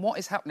back. And what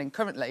is happening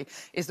currently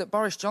is that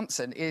Boris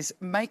Johnson is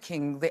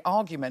making the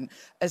argument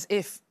as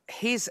if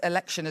his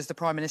election as the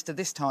Prime Minister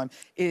this time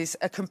is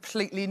a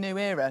completely new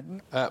era.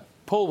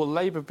 Paul, will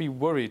Labour be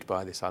worried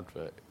by this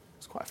advert?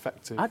 It's quite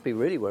effective. I'd be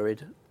really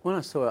worried. When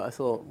I saw it, I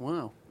thought,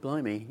 wow,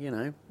 blimey, you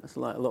know, that's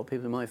like a lot of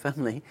people in my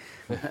family.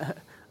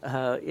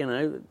 You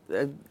know,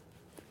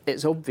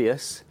 it's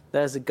obvious.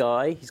 There's a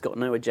guy, he's got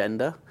no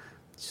agenda.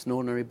 Just an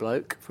ordinary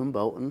bloke from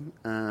Bolton.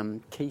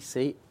 Key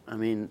seat. I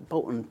mean,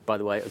 Bolton, by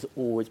the way, has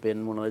always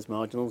been one of those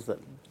marginals that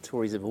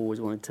Tories have always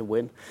wanted to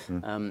win.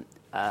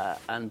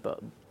 But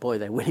boy,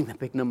 they're winning the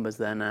big numbers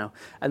there now.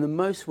 And the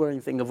most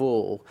worrying thing of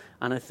all,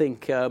 and I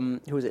think who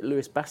was it?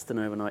 Lewis Baston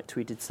overnight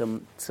tweeted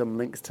some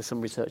links to some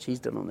research he's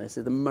done on this.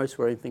 The most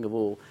worrying thing of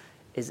all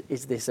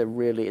is this a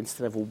really,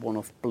 instead of a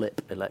one-off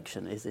blip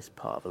election, is this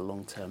part of a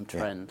long-term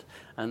trend?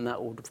 Yeah. And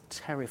that would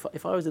terrify.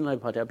 If I was in the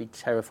Labour Party, I'd be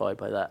terrified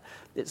by that.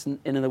 It's,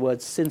 in other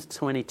words, since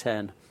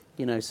 2010,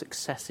 you know,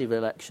 successive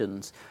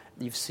elections,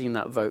 you've seen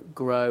that vote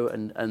grow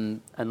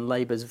and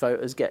Labour's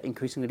voters get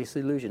increasingly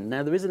disillusioned.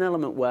 Now, there is an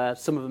element where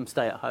some of them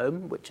stay at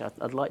home, which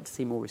I'd like to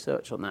see more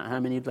research on that. How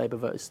many Labour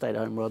voters stayed at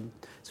home rather than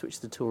switch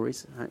to the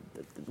Tories?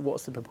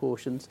 What's the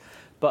proportions?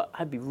 But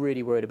I'd be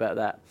really worried about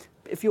that.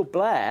 If you're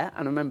Blair,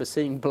 and I remember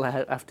seeing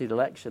Blair after the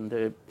election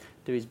do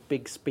his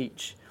big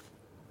speech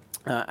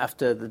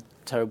after the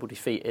terrible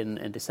defeat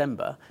in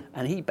December,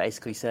 and he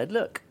basically said,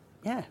 look,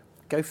 yeah,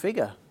 go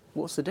figure.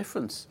 What's the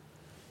difference?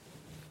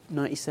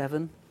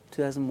 97,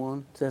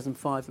 2001,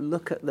 2005,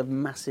 look at the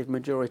massive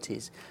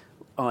majorities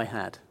I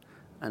had.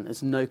 And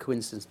it's no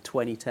coincidence,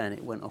 2010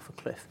 it went off a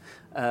cliff,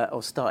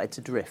 or started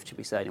to drift, should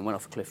we say, and it went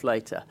off a cliff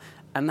later.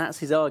 And that's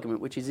his argument,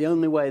 which is the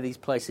only way these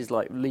places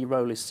like Lee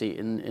Rowley's seat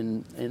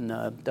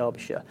in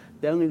Derbyshire,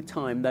 the only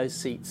time those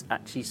seats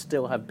actually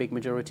still have big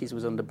majorities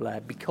was under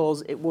Blair,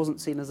 because it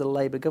wasn't seen as a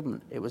Labour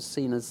government. It was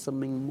seen as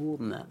something more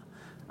than that.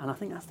 And I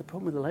think that's the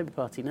problem with the Labour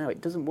Party now.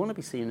 It doesn't want to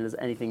be seen as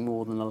anything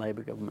more than a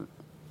Labour government.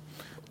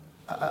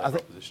 I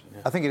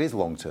think it is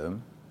long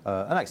term.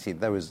 And actually,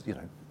 there was, you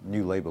know,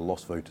 New Labour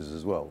lost voters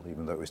as well,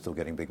 even though it was still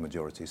getting big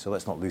majorities. So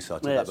let's not lose sight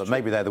of that. But true.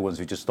 maybe they're the ones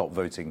who just stopped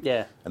voting.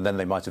 Yeah. And then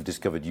they might have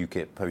discovered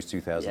UKIP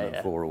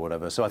post-2004 or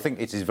whatever. So I think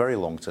it is very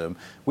long-term,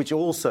 which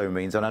also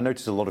means, and I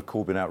noticed a lot of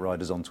Corbyn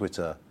outriders on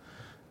Twitter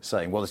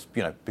saying, well, it's,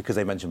 because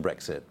they mentioned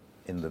Brexit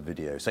in the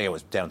video, saying it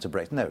was down to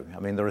Brexit. No, I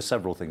mean, there are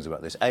several things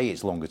about this. A,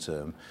 it's longer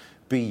term.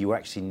 B, you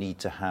actually need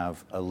to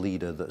have a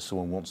leader that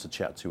someone wants to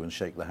chat to and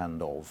shake the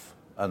hand of.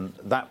 And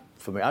that,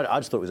 for me, I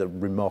just thought it was a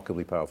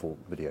remarkably powerful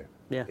video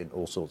in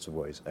all sorts of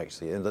ways,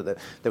 actually. And that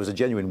there was a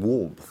genuine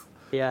warmth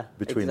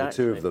between the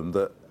two of them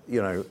that,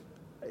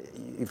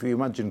 if you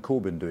imagine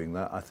Corbyn doing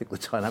that, I think the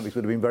dynamics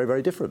would have been very,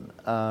 very different.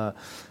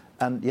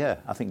 And,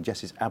 I think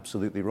Jess is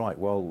absolutely right.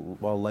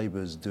 While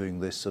Labour's doing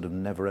this sort of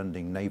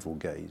never-ending navel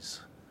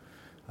gaze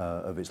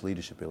of its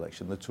leadership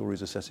election, the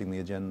Tories are setting the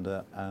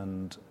agenda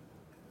and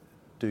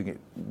doing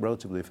it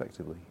relatively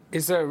effectively.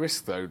 Is there a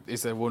risk, though?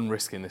 Is there one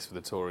risk in this for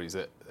the Tories?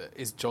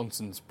 Is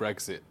Johnson's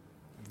Brexit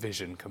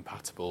vision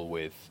compatible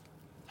with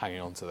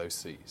hanging on to those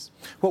seats?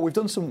 Well, we've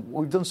done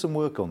some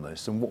work on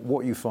this, and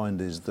what you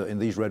find is that in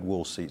these red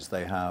wall seats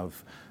they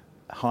have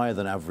higher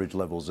than average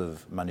levels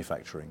of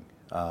manufacturing,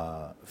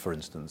 for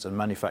instance, and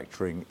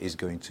manufacturing is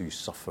going to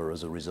suffer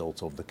as a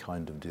result of the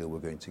kind of deal we're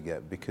going to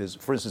get. Because,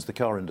 for instance, the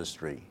car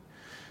industry,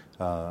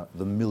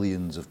 the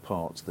millions of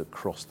parts that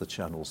cross the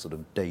channel sort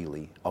of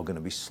daily are going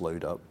to be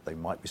slowed up. They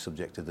might be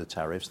subjected to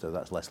tariffs, though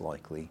that's less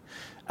likely,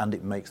 and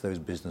it makes those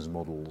business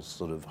models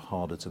sort of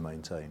harder to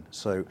maintain.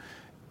 So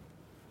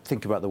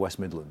think about the West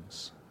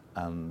Midlands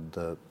and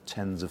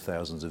tens of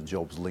thousands of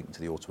jobs linked to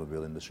the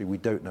automobile industry. We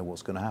don't know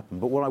what's going to happen.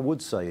 But what I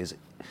would say is,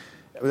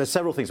 there's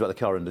several things about the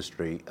car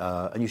industry,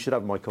 and you should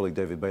have my colleague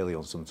David Bailey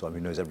on sometime, who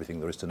knows everything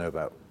there is to know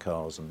about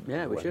cars and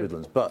the West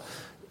Midlands. But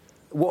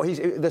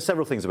there's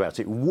several things about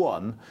it.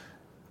 One,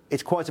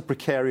 it's quite a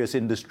precarious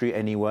industry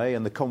anyway,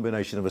 and the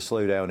combination of a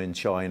slowdown in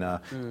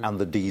China and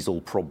the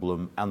diesel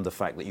problem and the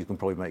fact that you can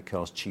probably make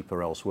cars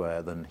cheaper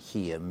elsewhere than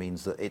here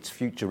means that its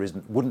future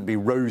wouldn't be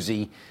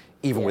rosy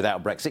even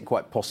without Brexit,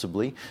 quite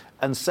possibly.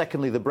 And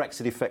secondly, the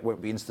Brexit effect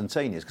won't be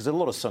instantaneous because there's a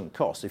lot of sunk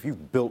costs. If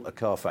you've built a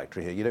car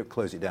factory here, you don't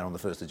close it down on the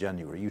 1st of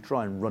January. You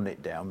try and run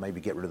it down,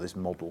 maybe get rid of this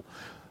model.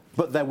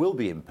 But there will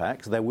be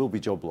impacts, there will be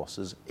job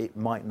losses. It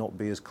might not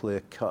be as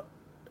clear-cut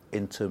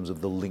in terms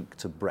of the link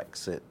to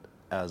Brexit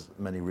as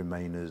many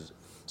Remainers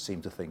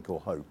seem to think or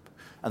hope.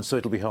 And so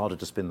it'll be harder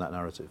to spin that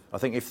narrative. I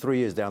think if 3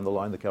 years down the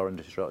line the car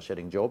industry starts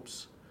shedding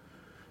jobs,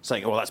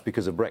 saying, well, that's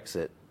because of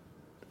Brexit,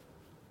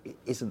 it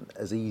isn't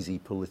as easy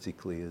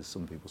politically as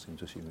some people seem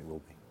to assume it will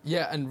be.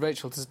 Yeah, and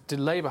Rachel,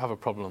 did Labour have a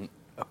problem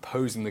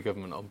opposing the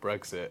government on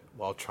Brexit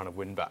while trying to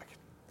win back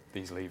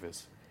these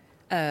leavers?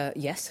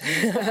 Yes,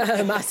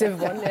 a massive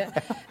one,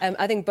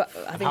 I think...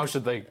 How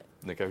should they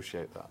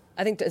negotiate that?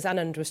 I think, as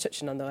Anand was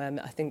touching on, though,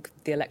 I think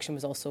the election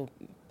was also...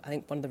 I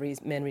think one of the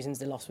main reasons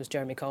they lost was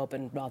Jeremy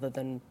Corbyn rather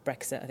than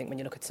Brexit. I think when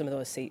you look at some of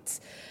those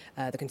seats,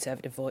 the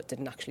Conservative vote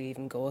didn't actually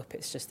even go up.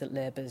 It's just that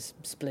Labour's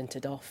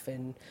splintered off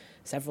in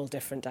several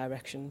different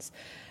directions.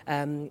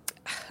 I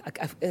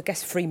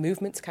guess free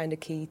movement's kind of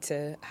key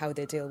to how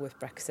they deal with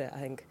Brexit. I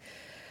think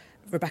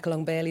Rebecca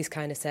Long-Bailey's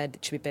kind of said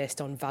it should be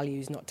based on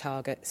values, not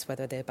targets,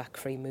 whether they back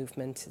free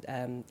movement.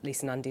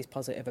 Lisa Nandy's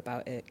positive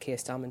about it, Keir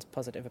Starmer's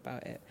positive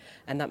about it.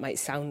 And that might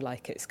sound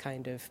like it's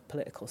kind of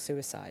political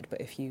suicide,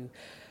 but if you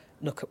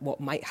look at what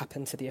might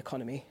happen to the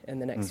economy in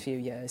the next few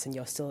years and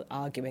you're still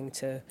arguing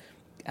to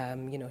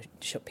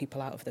shut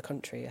people out of the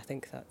country, I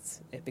think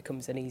it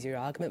becomes an easier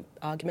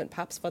argument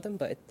perhaps for them,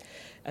 but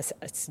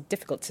it's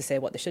difficult to say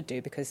what they should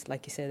do because,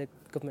 like you say, the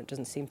government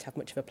doesn't seem to have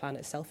much of a plan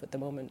itself at the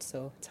moment,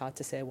 so it's hard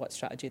to say what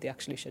strategy they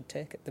actually should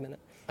take at the minute.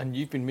 And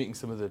you've been meeting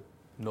some of the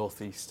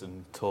North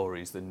Eastern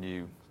Tories, the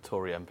new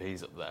Tory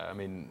MPs up there. I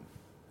mean,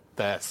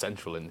 they're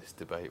central in this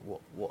debate.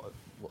 What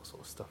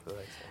sort of stuff are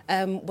they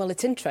saying? Well,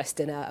 it's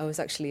interesting. I was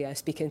actually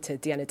speaking to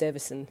Deanna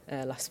Davison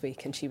last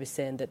week, and she was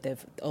saying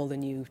that all the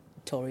new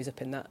Tories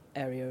up in that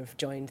area have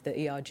joined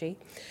the ERG,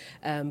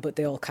 but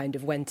they all kind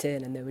of went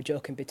in and they were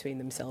joking between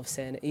themselves,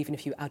 saying even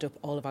if you add up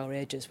all of our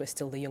ages, we're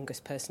still the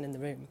youngest person in the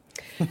room.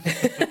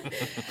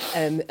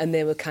 And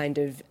they were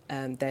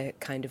they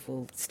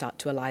will start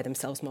to ally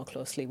themselves more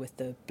closely with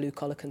the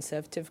blue-collar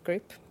Conservative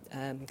group.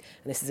 And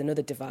this is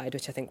another divide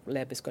which I think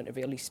Labour's going to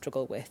really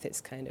struggle with.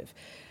 It's kind of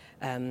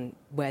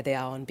where they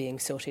are on being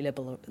socially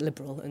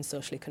liberal and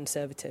socially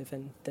conservative,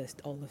 and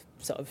all the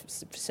sort of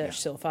research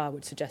so far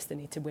would suggest they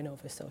need to win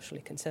over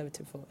socially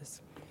conservative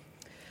voters.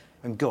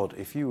 And God,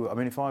 if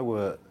I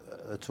were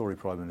a Tory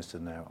Prime Minister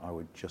now, I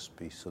would just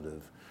be sort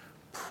of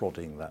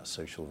prodding that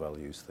social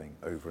values thing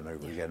over and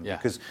over again,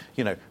 because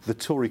the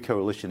Tory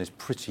coalition is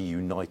pretty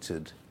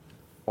united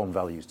on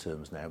values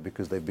terms now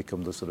because they've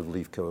become the sort of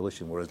Leave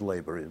coalition, whereas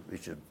Labour,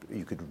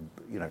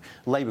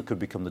 Labour could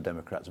become the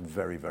Democrats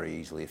very, very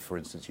easily if, for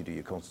instance, you do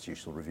your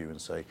constitutional review and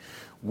say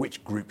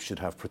which group should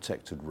have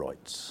protected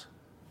rights.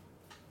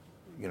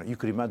 you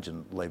could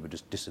imagine Labour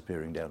just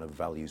disappearing down a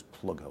values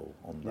plug hole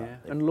on that.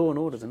 Yeah. And Law and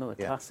Order is another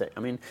classic. I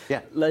mean,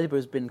 Labour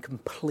has been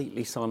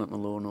completely silent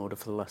on Law and Order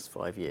for the last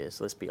 5 years,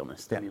 let's be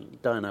honest. I mean,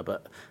 Diane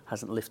Abbott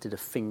hasn't lifted a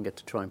finger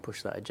to try and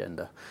push that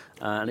agenda.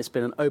 And it's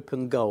been an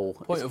open goal.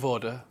 Point of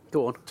order.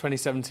 Go on.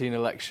 2017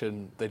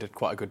 election, they did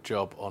quite a good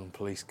job on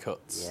police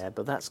cuts. Yeah,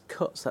 but that's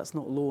cuts, that's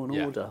not Law and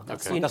Order.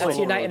 That's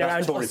uniting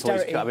around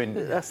austerity. I mean,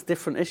 that's a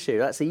different issue.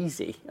 That's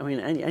easy. I mean,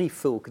 any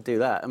fool could do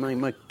that. I mean,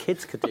 my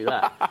kids could do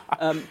that.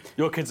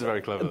 Your kids are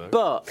very clever, though.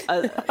 But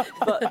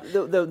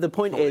the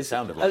point is,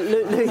 I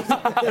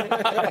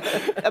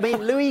mean,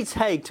 Louise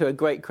Haigh, to a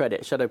great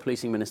credit, Shadow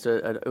Policing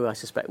Minister, who I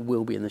suspect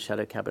will be in the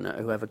Shadow Cabinet,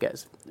 whoever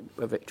gets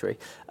a victory,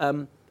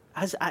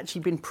 has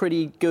actually been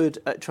pretty good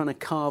at trying to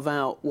carve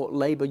out what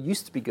Labour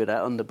used to be good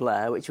at under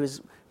Blair, which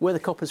was we're the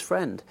copper's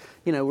friend.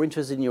 We're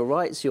interested in your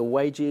rights, your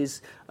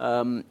wages,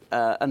 and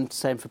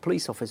same for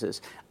police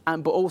officers.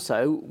 But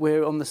also,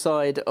 we're on the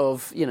side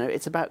of,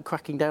 it's about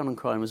cracking down on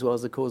crime as well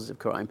as the causes of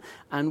crime.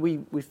 And we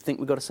think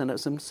we've got to send out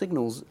some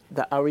signals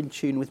that are in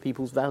tune with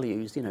people's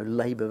values,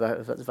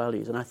 Labour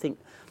values. And I think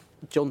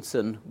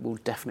Johnson will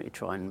definitely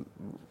try and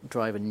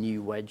drive a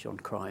new wedge on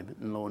crime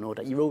and Law and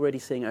Order. You're already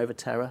seeing over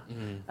terror,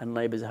 and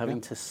Labour's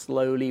having to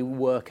slowly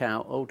work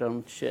out, hold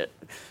on, shit,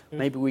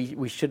 maybe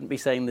we shouldn't be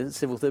saying that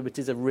civil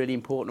liberties are really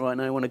important right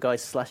now when a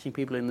guy's slashing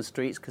people in the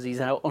streets because he's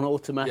out on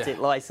automatic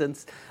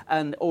licence.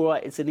 And, all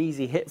right, it's an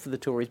easy hit for the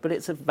Tories, but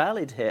it's a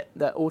valid hit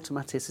that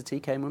automaticity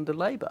came under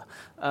Labour.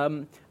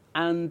 And,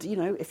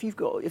 if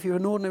you're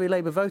an ordinary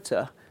Labour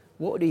voter,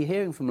 what are you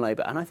hearing from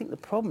Labour? And I think the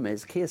problem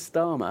is Keir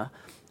Starmer,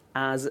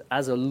 as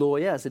a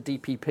lawyer, as a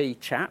DPP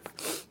chap,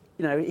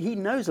 he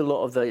knows a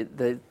lot of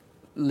the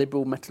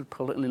liberal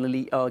metropolitan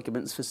elite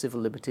arguments for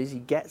civil liberties. He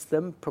gets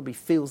them, probably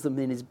feels them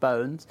in his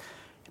bones.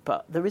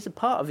 But there is a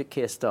part of it,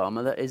 Keir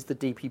Starmer, that is the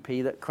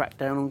DPP that cracked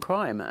down on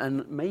crime.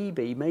 And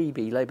maybe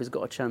Labour's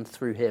got a chance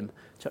through him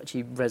to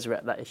actually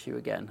resurrect that issue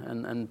again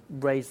and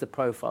raise the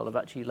profile of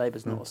actually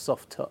Labour's not a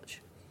soft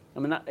touch. I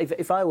mean,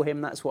 if I were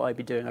him, that's what I'd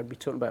be doing. I'd be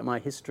talking about my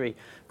history,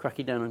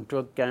 cracking down on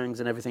drug gangs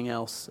and everything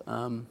else,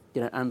 and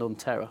on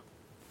terror.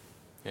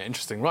 Yeah,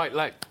 interesting. Right,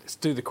 let's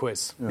do the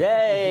quiz.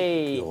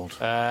 Yay! He's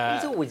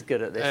always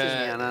good at this,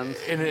 isn't he,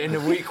 Anand? In a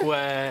week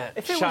where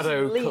if it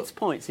was Leeds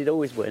points, he'd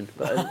always win.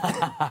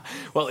 But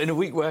well, in a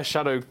week where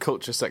Shadow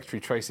Culture Secretary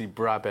Tracy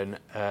Brabin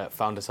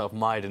found herself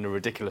mired in a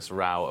ridiculous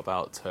row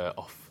about her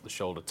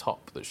off-the-shoulder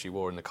top that she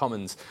wore in the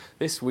Commons,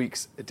 this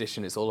week's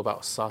edition is all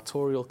about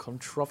sartorial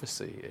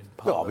controversy in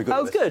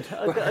Parliament. Good.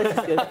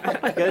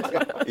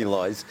 Good. He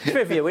lies.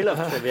 Trivia, we love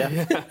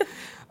trivia.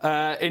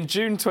 In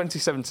June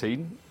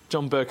 2017,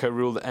 John Bercow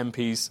ruled that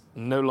MPs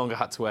no longer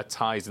had to wear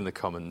ties in the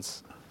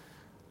Commons.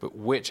 But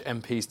which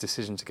MP's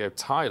decision to go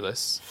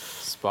tieless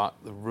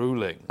sparked the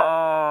ruling?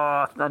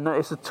 No,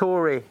 it's a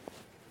Tory.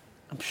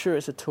 I'm sure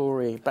it's a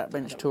Tory,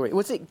 backbench Tory.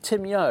 Was it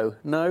Tim Yeo?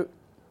 No.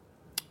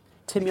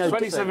 Tim Yeo.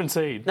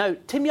 2017. No,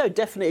 Tim Yeo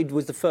definitely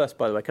was the first,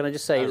 by the way. Can I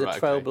just say he was a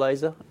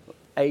trailblazer?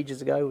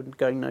 Ages ago,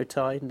 going no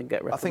tie and didn't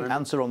get reprimanded. I think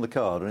answer on the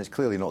card, and it's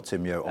clearly not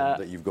Tim Yeo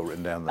that you've got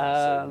written down there,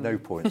 so no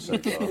points so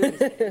far. It's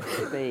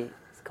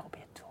got to be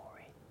a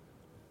Tory.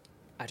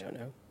 I don't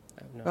know.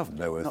 I have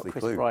no earthly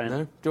clue. Bryan.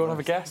 No? Do you want to have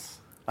a guess?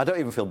 I don't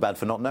even feel bad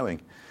for not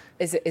knowing.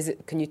 Is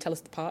it? Can you tell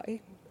us the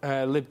party?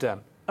 Lib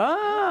Dem.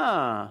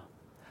 And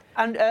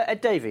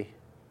Ed Davey.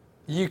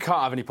 You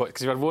can't have any points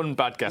because you had one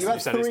bad guess and you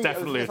said it's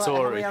definitely a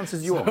Tory. How many answers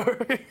do you want?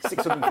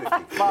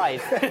 650.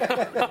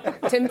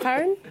 5. Tim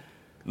Parron?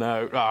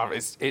 No,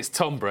 it's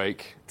Tom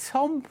Brake.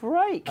 Tom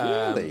Brake?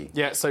 Really?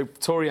 Yeah, so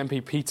Tory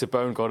MP Peter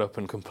Bone got up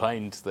and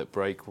complained that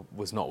Brake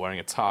was not wearing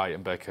a tie,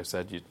 and Bercow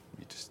said, you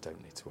just don't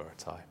need to wear a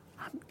tie.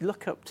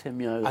 Look up Tim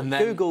Yeo. And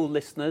then, Google,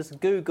 listeners,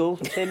 Google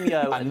Tim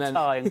Yeo and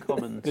tie and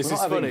Commons. This is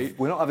funny.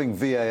 We're not having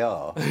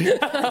VAR.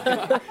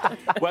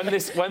 When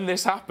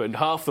this happened,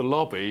 half the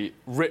lobby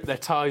ripped their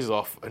ties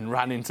off and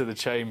ran into the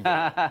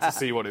chamber to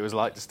see what it was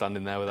like to stand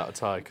in there without a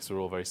tie, because we're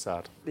all very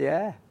sad.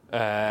 Yeah.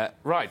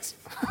 Right.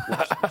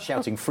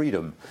 Shouting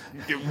freedom.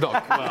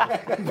 Not quite.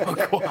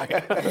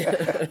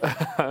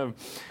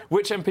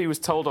 Which MP was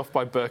told off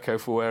by Bercow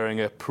for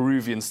wearing a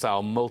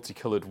Peruvian-style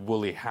multicoloured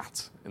woolly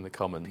hat in the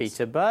Commons?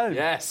 Peter Bone.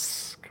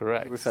 Yes,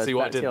 correct. See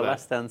what I did there?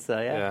 Last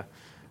answer, yeah.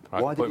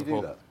 Right, why did you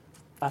do that?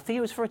 I think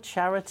it was for a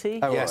charity.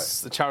 Oh,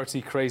 yes, the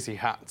charity Crazy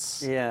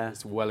Hats. Yeah.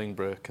 It's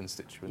Wellingborough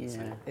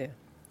constituency. Yeah.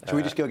 Should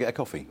we just go get a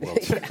coffee?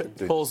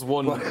 Paul's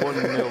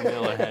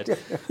 1-0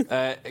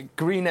 ahead.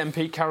 Green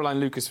MP Caroline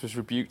Lucas was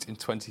rebuked in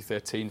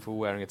 2013 for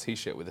wearing a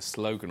T-shirt with a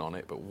slogan on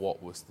it, but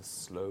what was the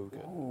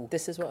slogan? Ooh.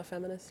 This is what a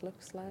feminist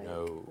looks like?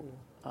 No.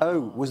 Oh,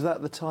 was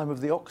that the time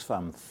of the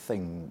Oxfam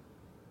thing?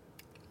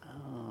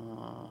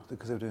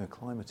 Because they were doing a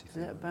climate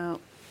thing. Is it about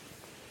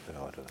I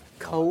don't know.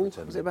 coal?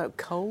 Was it about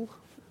coal?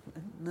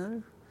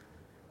 No?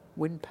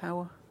 Wind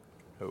power?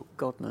 Oh.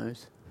 God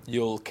knows.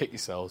 You'll kick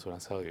yourselves when I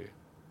tell you.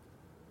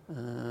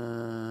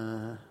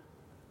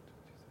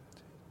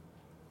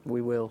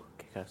 We will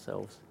kick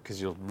ourselves.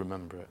 Because you'll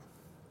remember it.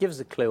 Give us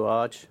a clue,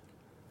 Arj.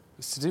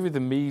 It's to do with the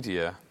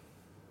media.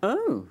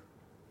 Oh.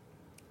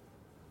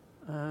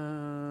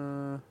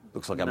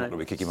 Looks like I'm not going to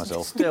be kicking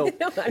myself. Still,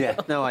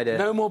 no idea.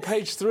 No more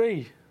page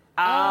 3.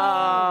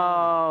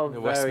 Oh,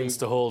 The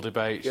Westminster Hall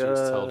debate. She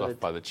was told off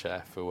by the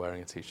chair for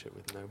wearing a T-shirt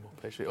with no more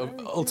page 3.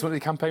 Ultimately,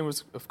 the campaign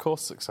was, of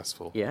course,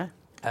 successful. Yeah.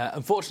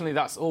 Unfortunately,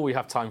 that's all we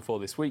have time for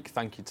this week.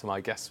 Thank you to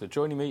my guests for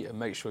joining me, and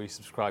make sure you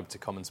subscribe to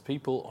Commons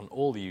People on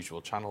all the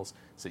usual channels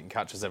so you can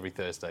catch us every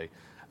Thursday.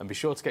 And be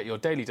sure to get your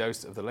daily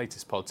dose of the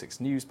latest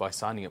politics news by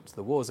signing up to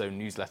the Warzone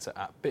newsletter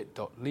at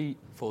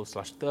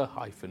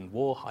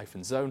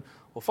bit.ly/the-war-zone,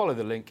 or follow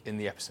the link in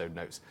the episode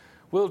notes.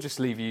 We'll just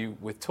leave you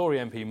with Tory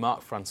MP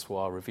Mark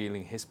Francois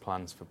revealing his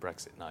plans for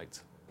Brexit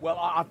night. Well,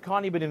 I've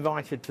kindly been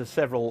invited to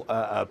several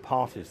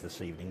parties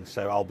this evening,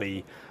 so I'll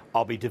be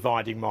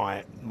dividing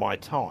my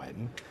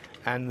time,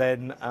 and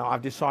then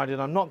I've decided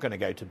I'm not going to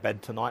go to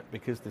bed tonight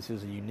because this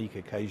is a unique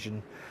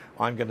occasion.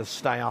 I'm going to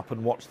stay up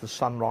and watch the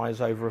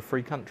sunrise over a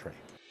free country.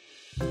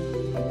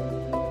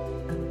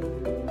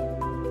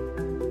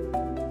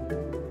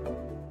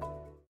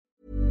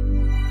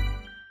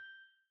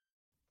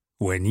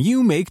 When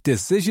you make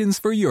decisions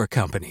for your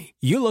company,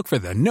 you look for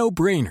the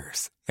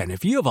no-brainers. And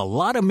if you have a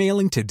lot of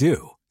mailing to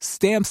do,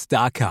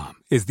 Stamps.com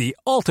is the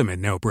ultimate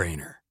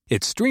no-brainer.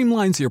 It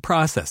streamlines your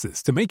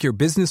processes to make your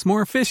business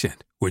more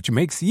efficient, which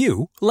makes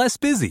you less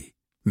busy.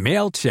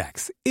 Mail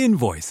checks,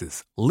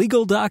 invoices,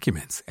 legal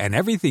documents, and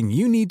everything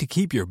you need to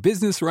keep your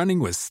business running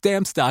with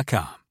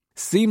Stamps.com.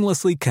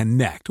 Seamlessly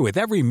connect with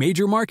every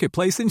major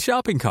marketplace and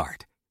shopping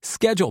cart.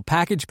 Schedule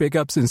package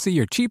pickups and see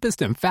your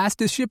cheapest and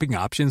fastest shipping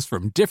options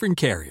from different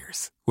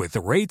carriers, with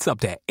rates up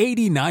to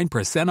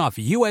 89% off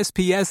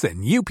USPS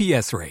and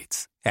UPS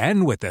rates.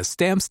 And with the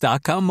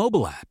Stamps.com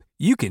mobile app,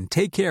 you can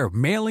take care of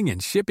mailing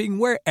and shipping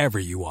wherever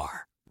you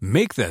are.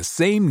 Make the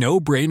same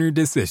no-brainer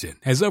decision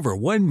as over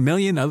 1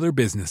 million other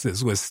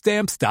businesses with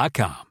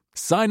Stamps.com.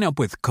 Sign up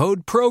with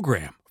code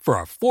PROGRAM for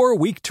a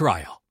 4-week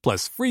trial,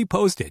 plus free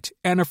postage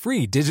and a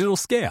free digital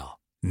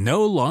scale.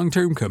 No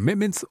long-term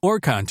commitments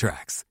or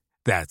contracts.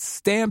 That's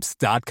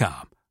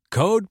Stamps.com.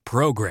 Code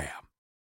PROGRAM.